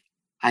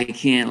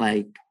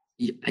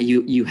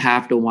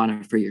have to want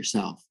it for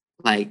yourself.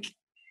 Like,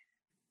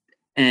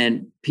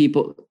 and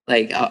people,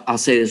 like, I'll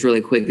say this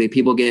really quickly.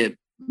 People get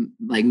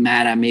like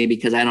mad at me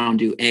because I don't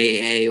do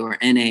AA or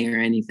NA or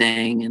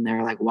anything. And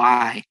they're like,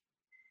 why?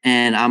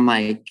 And I'm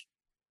like,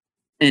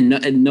 and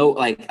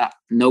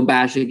no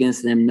bash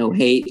against them, no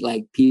hate.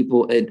 Like,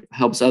 people, it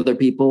helps other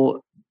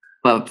people.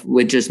 But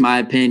with just my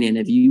opinion,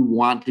 if you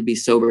want to be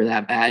sober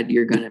that bad,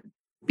 you're going to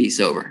be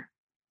sober.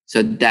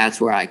 So that's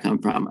where I come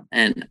from.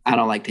 And I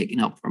don't like taking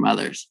help from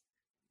others,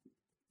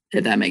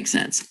 if that makes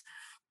sense.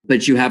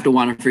 But you have to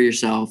want it for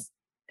yourself.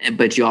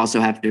 But you also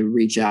have to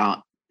reach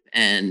out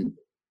and,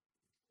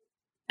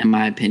 in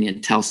my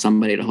opinion, tell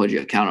somebody to hold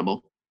you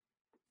accountable.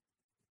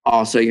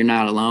 Also, you're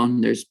not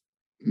alone. There's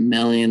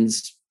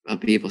millions of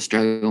people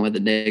struggling with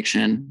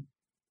addiction.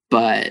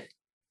 but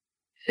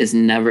it's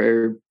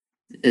never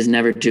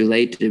too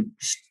late to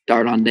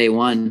start on day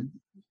one,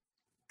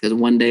 because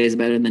one day is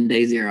better than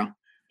day zero.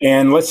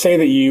 And let's say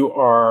that you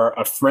are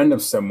a friend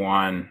of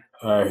someone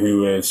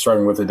who is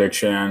struggling with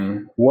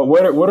addiction.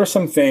 What are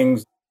some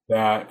things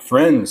that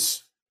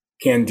friends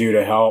can do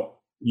to help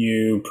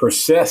you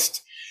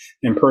persist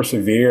and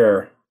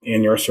persevere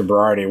in your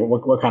sobriety?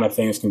 What kind of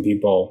things can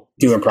people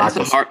do in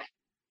practice?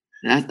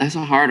 That's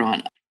a hard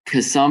one,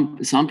 because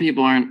some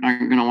people aren't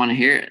going to want to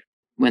hear it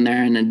when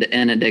they're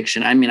in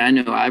addiction. I mean, I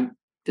know I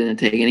didn't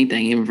take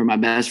anything, even from my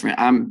best friend.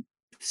 I'm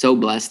so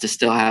blessed to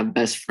still have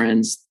best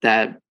friends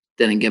that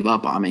didn't give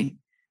up on me,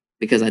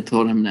 because I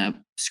told them to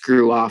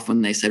screw off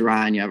when they said,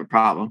 Ryan, you have a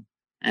problem.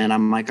 And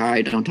I'm like, all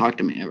right, don't talk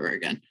to me ever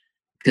again.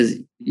 Because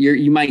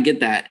you might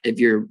get that if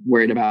you're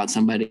worried about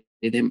somebody.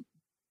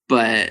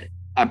 But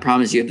I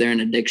promise you, if they're in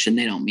addiction,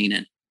 they don't mean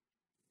it.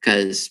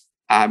 Because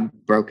I've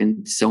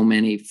broken so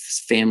many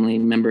family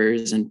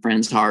members and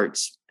friends'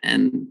 hearts.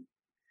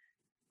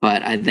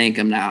 But I thank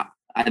them now.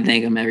 I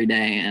thank them every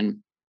day, and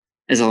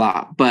it's a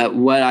lot. But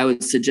what I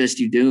would suggest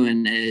you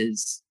doing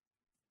is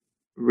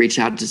reach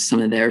out to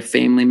some of their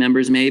family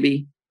members,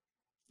 maybe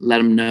let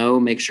them know,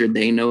 make sure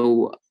they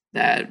know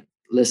that,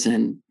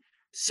 listen,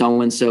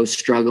 so-and-so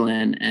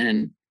struggling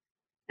and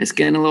it's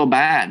getting a little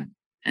bad.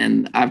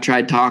 And I've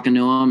tried talking to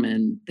them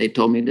and they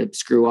told me to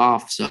screw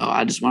off. So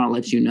I just want to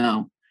let you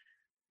know,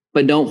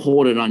 but don't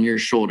hold it on your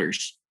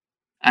shoulders.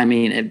 I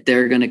mean, if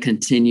they're going to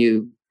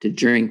continue to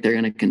drink, they're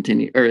going to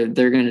continue, or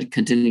they're going to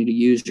continue to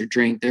use or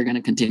drink, they're going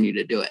to continue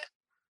to do it,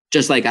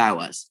 just like I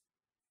was.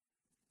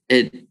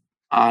 It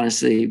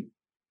honestly,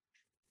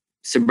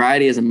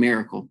 sobriety is a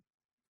miracle,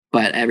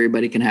 but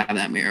everybody can have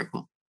that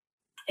miracle.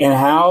 And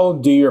how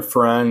do your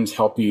friends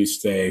help you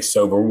stay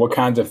sober? What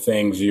kinds of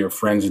things do your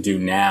friends do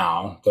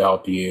now to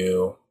help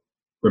you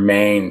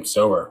remain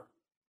sober?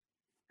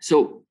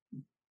 So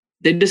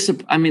they just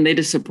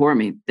support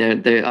me.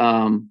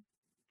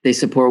 They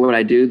support what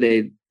I do.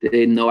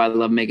 They know I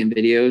love making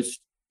videos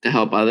to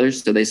help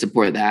others, so they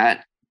support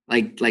that.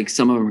 Like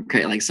some of them are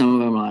crazy. Like some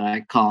of them are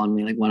like calling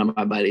me. Like one of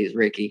my buddies,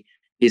 Ricky,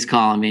 he's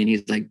calling me and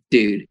he's like,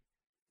 dude,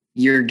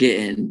 you're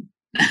getting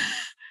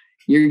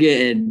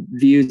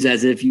views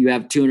as if you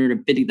have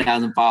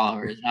 250,000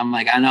 followers. And I'm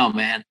like, I know,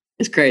 man,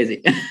 it's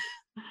crazy.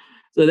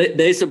 So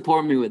they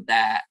support me with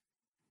that,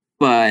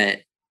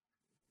 but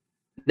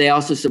they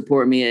also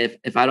support me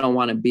if I don't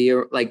want to be,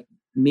 like,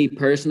 me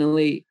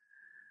personally,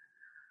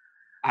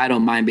 I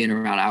don't mind being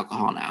around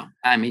alcohol now.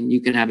 I mean,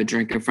 you can have a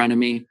drink in front of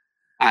me,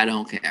 I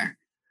don't care.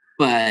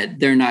 But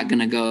they're not going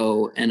to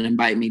go and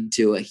invite me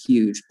to a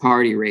huge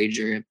party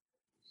rager.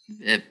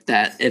 If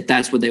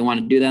that's what they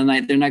want to do that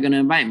night, they're not going to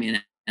invite me.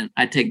 And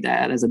I take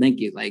that as a thank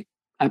you. Like,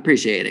 I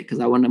appreciate it, because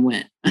I wouldn't have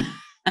went.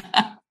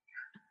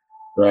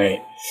 Right.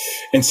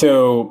 And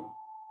so,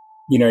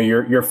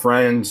 your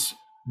friends,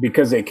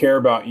 because they care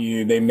about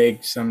you, they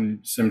make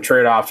some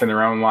trade-offs in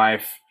their own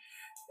life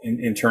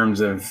in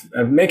terms of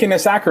making a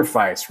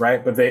sacrifice,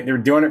 right? But they're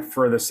doing it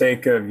for the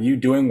sake of you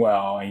doing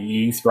well and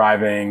you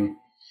thriving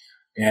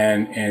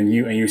and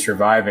you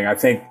surviving. I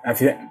think,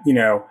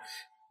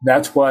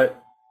 that's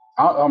what,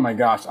 oh my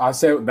gosh, I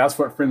say that's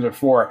what friends are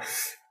for.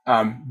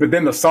 But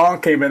then the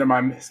song came into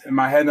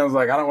my head, and I was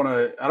like, I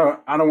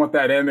don't want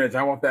that image.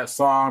 I want that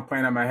song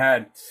playing in my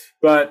head.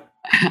 But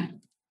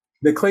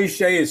the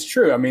cliche is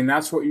true. I mean,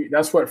 that's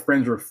what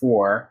friends are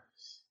for.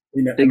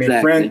 Exactly.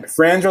 I mean,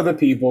 friends are the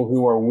people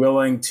who are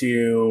willing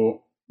to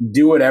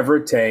do whatever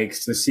it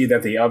takes to see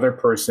that the other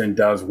person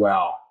does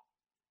well.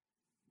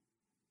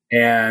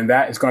 And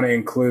that is going to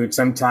include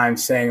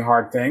sometimes saying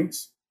hard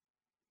things.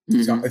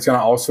 Mm-hmm. So it's going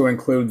to also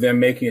include them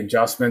making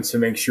adjustments to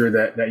make sure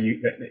that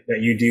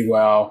you do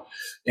well,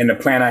 and to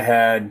plan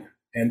ahead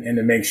and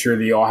to make sure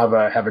that you all have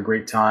a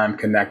great time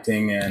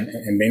connecting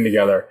and being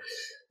together.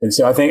 And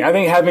so I think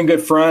having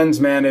good friends,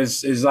 man,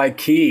 is like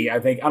key.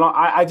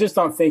 I just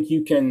don't think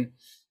you can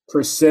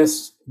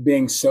persist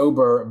being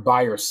sober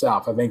by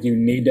yourself. I think you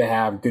need to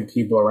have good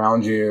people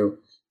around you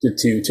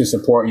to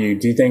support you.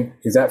 Do you think,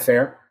 is that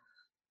fair?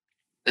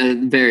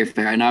 Very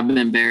fair. And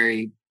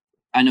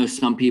I know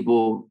some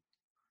people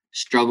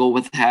struggle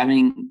with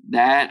having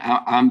that.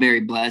 I'm very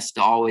blessed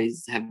to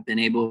always have been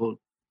able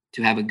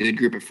to have a good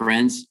group of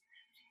friends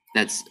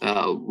that's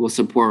will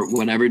support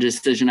whatever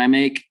decision I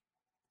make.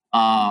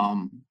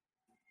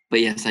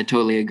 But yes, I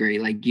totally agree.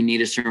 Like, you need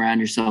to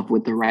surround yourself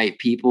with the right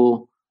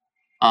people,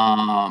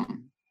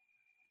 and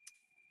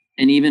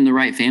even the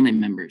right family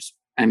members.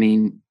 I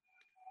mean,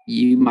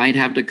 you might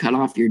have to cut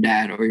off your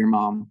dad or your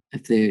mom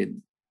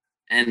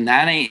and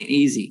that ain't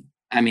easy.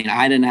 I mean,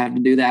 I didn't have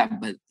to do that,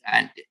 but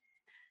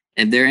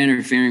if they're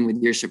interfering with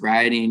your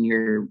sobriety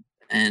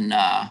and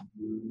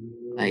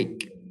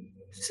like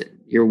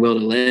your will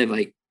to live,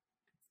 like,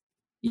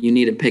 you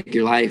need to pick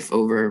your life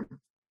over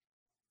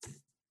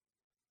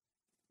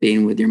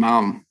being with your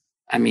mom.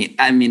 I mean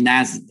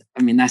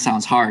that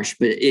sounds harsh,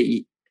 but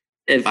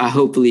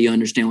hopefully you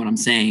understand what I'm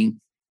saying,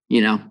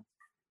 No,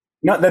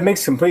 that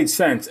makes complete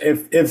sense.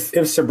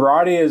 If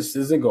sobriety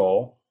is a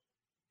goal,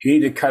 You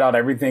need to cut out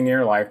everything in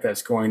your life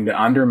that's going to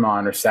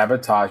undermine or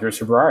sabotage your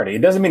sobriety.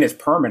 It doesn't mean it's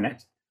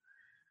permanent.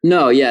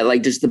 No, yeah,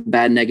 like just the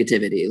bad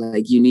negativity.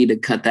 Like you need to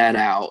cut that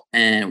out.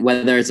 And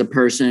whether it's a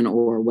person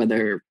or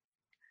whether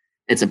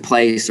it's a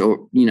place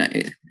or,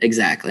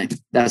 exactly.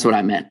 That's what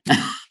I meant.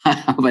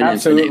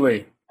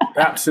 Absolutely.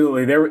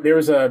 Absolutely. There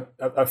was a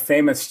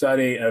famous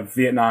study of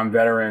Vietnam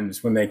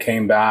veterans when they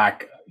came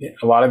back.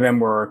 A lot of them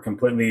were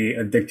completely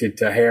addicted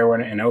to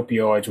heroin and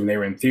opioids when they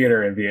were in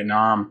theater in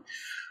Vietnam.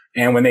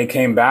 And when they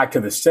came back to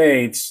the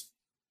States,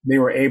 they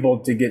were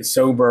able to get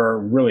sober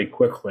really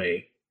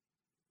quickly.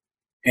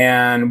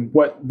 And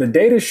what the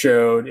data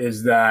showed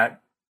is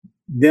that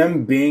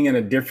them being in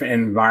a different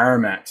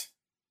environment,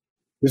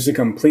 this is a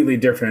completely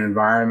different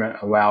environment,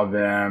 allowed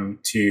them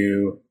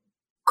to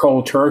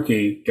cold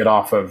turkey get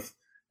off of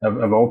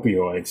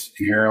opioids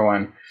and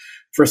heroin.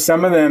 For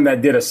some of them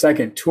that did a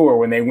second tour,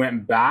 when they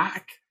went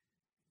back,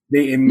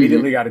 they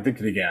immediately got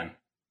addicted again.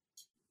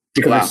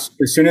 Because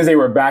as soon as they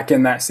were back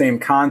in that same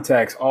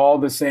context, all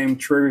the same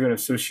triggers and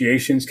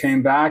associations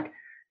came back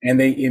and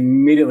they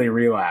immediately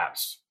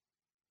relapsed.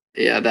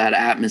 Yeah, that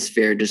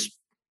atmosphere just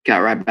got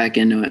right back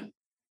into it.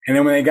 And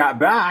then when they got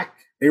back,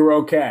 they were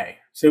okay.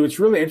 So it's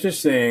really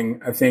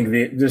interesting, I think,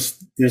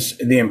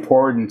 the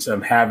importance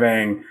of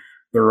having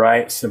the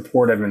right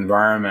supportive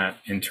environment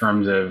in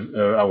terms of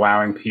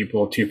allowing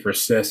people to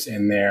persist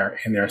in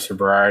their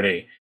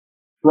sobriety.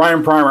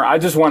 Ryan Primer, I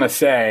just want to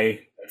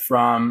say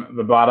from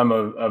the bottom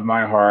of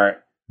my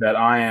heart that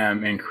I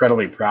am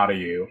incredibly proud of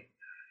you.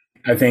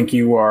 I think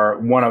you are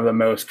one of the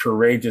most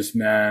courageous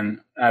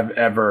men I've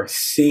ever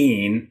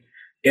seen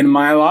in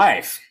my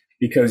life,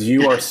 because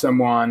you are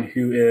someone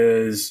who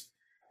is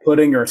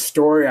putting your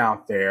story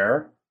out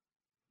there.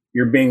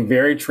 You're being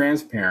very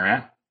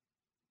transparent,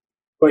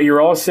 but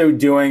you're also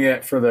doing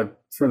it for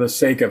the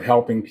sake of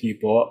helping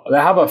people.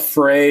 I have a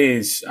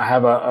phrase, I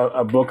have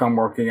a book I'm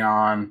working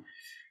on,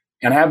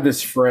 and I have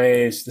this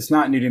phrase that's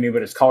not new to me,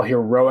 but it's called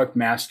heroic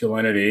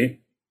masculinity.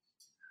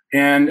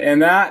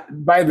 And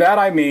that, by that,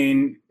 I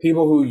mean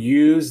people who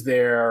use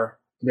their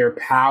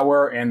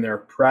power and their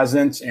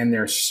presence and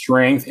their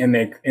strength and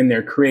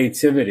their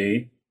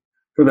creativity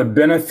for the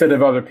benefit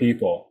of other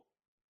people.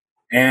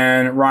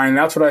 And Ryan,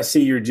 that's what I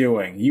see you're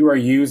doing. You are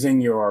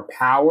using your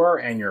power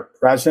and your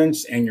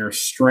presence and your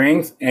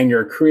strength and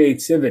your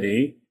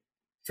creativity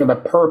for the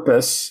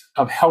purpose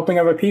of helping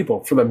other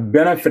people, for the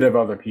benefit of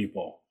other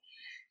people.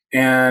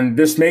 And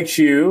this makes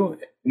you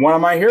one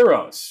of my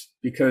heroes,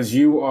 because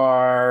you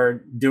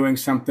are doing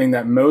something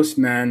that most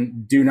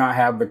men do not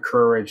have the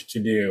courage to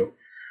do.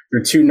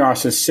 They're too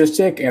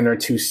narcissistic and they're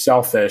too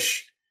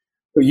selfish.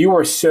 But you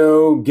are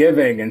so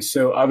giving and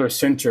so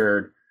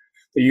other-centered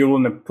that you're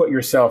willing to put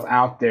yourself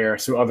out there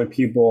so other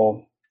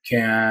people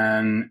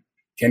can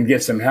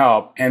get some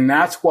help. And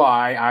that's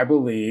why I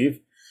believe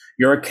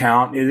your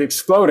account is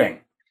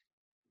exploding,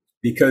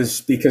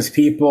 because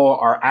people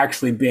are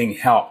actually being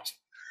helped.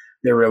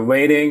 They're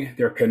relating,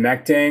 they're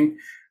connecting.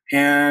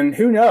 And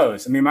who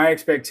knows? I mean, my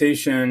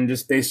expectation,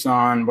 just based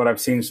on what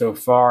I've seen so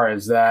far,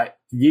 is that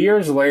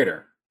years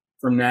later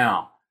from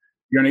now,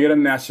 you're going to get a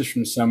message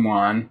from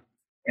someone and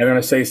they're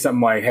going to say something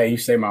like, "Hey, you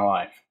saved my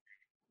life.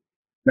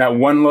 That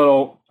one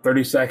little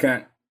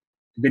 30-second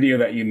video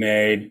that you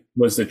made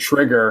was the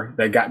trigger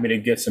that got me to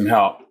get some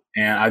help."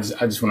 And I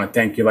just want to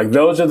thank you. Like,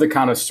 those are the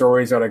kind of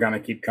stories that are going to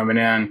keep coming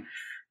in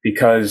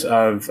because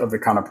of the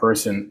kind of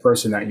person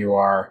that you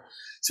are.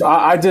 So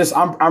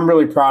I'm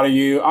really proud of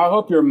you. I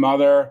hope your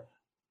mother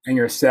and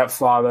your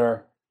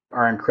stepfather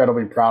are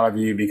incredibly proud of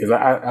you, because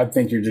I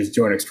think you're just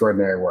doing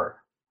extraordinary work.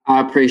 I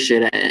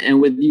appreciate it.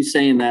 And with you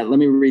saying that, let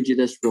me read you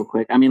this real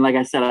quick. I mean, like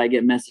I said, I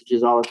get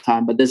messages all the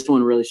time, but this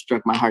one really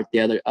struck my heart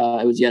it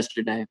was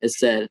yesterday. It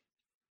said,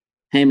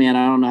 "Hey man,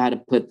 I don't know how to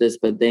put this,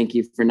 but thank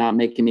you for not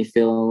making me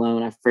feel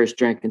alone. I first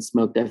drank and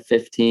smoked at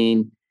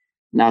 15.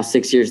 Now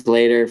 6 years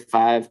later,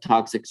 5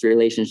 toxic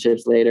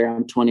relationships later,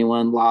 I'm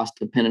 21, lost,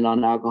 dependent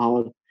on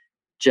alcohol,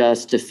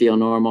 just to feel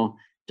normal,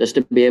 just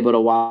to be able to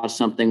watch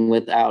something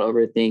without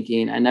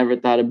overthinking. I never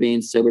thought of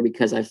being sober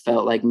because I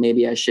felt like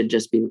maybe I should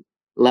just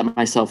let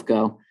myself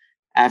go.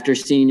 After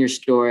seeing your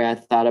story, I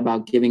thought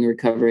about giving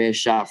recovery a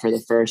shot for the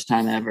first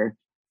time ever.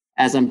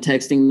 As I'm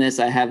texting this,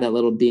 I have that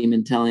little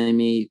demon telling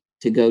me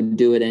to go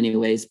do it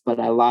anyways, but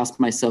I lost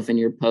myself in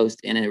your post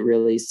and it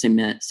really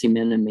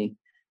cemented me.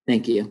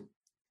 Thank you."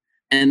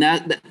 And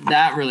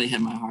that really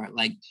hit my heart.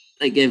 Like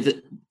if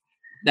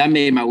that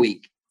made my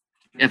week.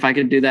 If I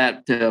could do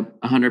that to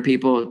 100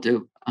 people,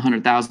 to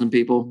 100,000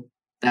 people,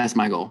 that's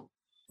my goal.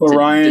 Well,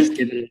 Ryan, just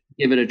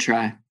give it a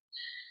try.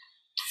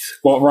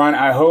 Well, Ryan,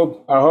 I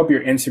hope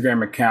your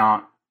Instagram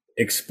account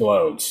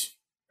explodes.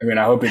 I mean,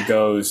 I hope it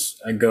goes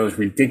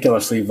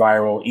ridiculously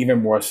viral,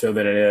 even more so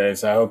than it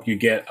is. I hope you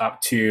get up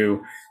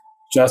to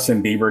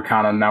Justin Bieber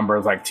kind of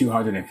numbers, like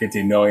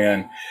 250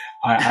 million.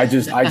 I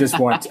just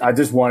want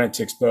it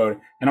to explode.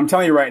 And I'm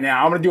telling you right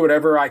now, I'm going to do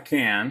whatever I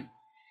can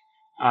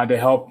to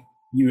help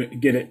you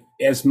get it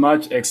as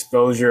much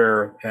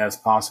exposure as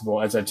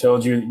possible. As I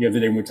told you the other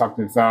day when we talked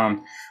on the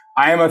phone,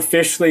 I am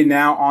officially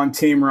now on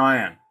Team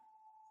Ryan.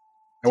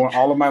 I want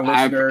all of my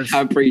listeners.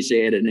 I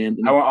appreciate it,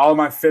 Anthony. I want all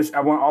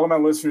of my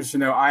listeners to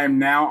know I am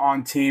now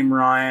on Team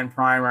Ryan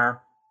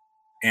Primer,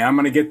 and I'm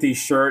going to get these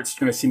shirts.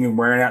 You're going to see me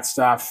wearing that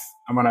stuff.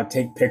 I'm going to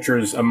take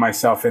pictures of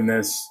myself in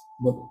this,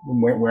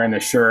 wearing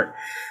this shirt,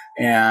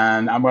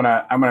 and I'm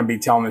gonna be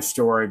telling this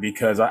story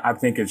because I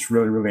think it's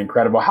really, really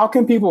incredible. How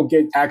can people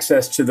get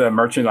access to the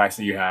merchandise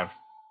that you have?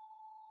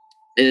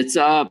 It's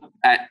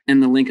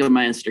in the link of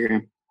my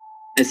Instagram.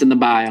 It's in the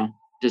bio.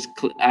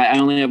 I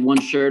only have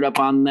one shirt up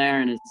on there,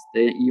 and it's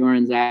Your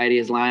Anxiety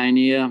is Lying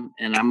to You,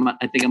 and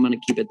I think I'm going to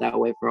keep it that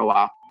way for a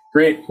while.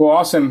 Great. Well,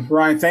 awesome.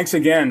 Ryan, thanks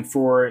again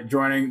for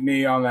joining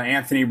me on the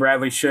Anthony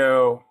Bradley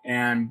Show,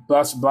 and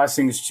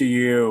blessings to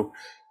you.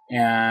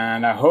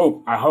 And I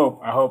hope,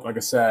 like I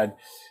said,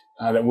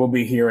 that we'll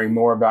be hearing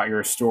more about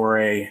your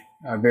story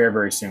very,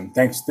 very soon.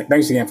 Thanks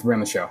again for being on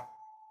the show.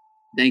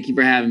 Thank you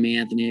for having me,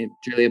 Anthony. I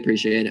truly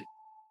appreciate it.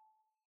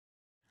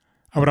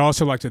 I would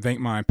also like to thank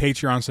my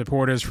Patreon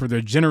supporters for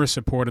their generous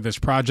support of this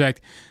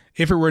project.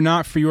 If it were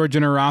not for your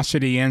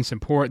generosity and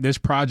support, this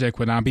project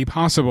would not be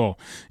possible.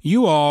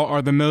 You all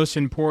are the most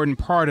important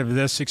part of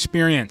this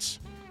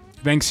experience.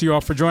 Thanks to you all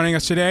for joining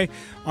us today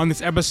on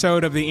this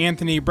episode of the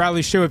Anthony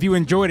Bradley Show. If you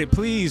enjoyed it,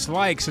 please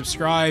like,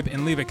 subscribe,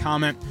 and leave a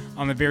comment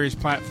on the various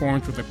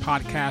platforms where the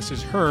podcast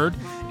is heard.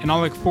 And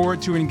I'll look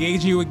forward to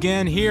engaging you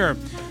again here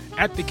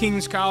at the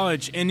King's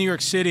College in New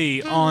York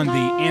City on the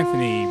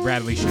Anthony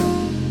Bradley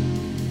Show.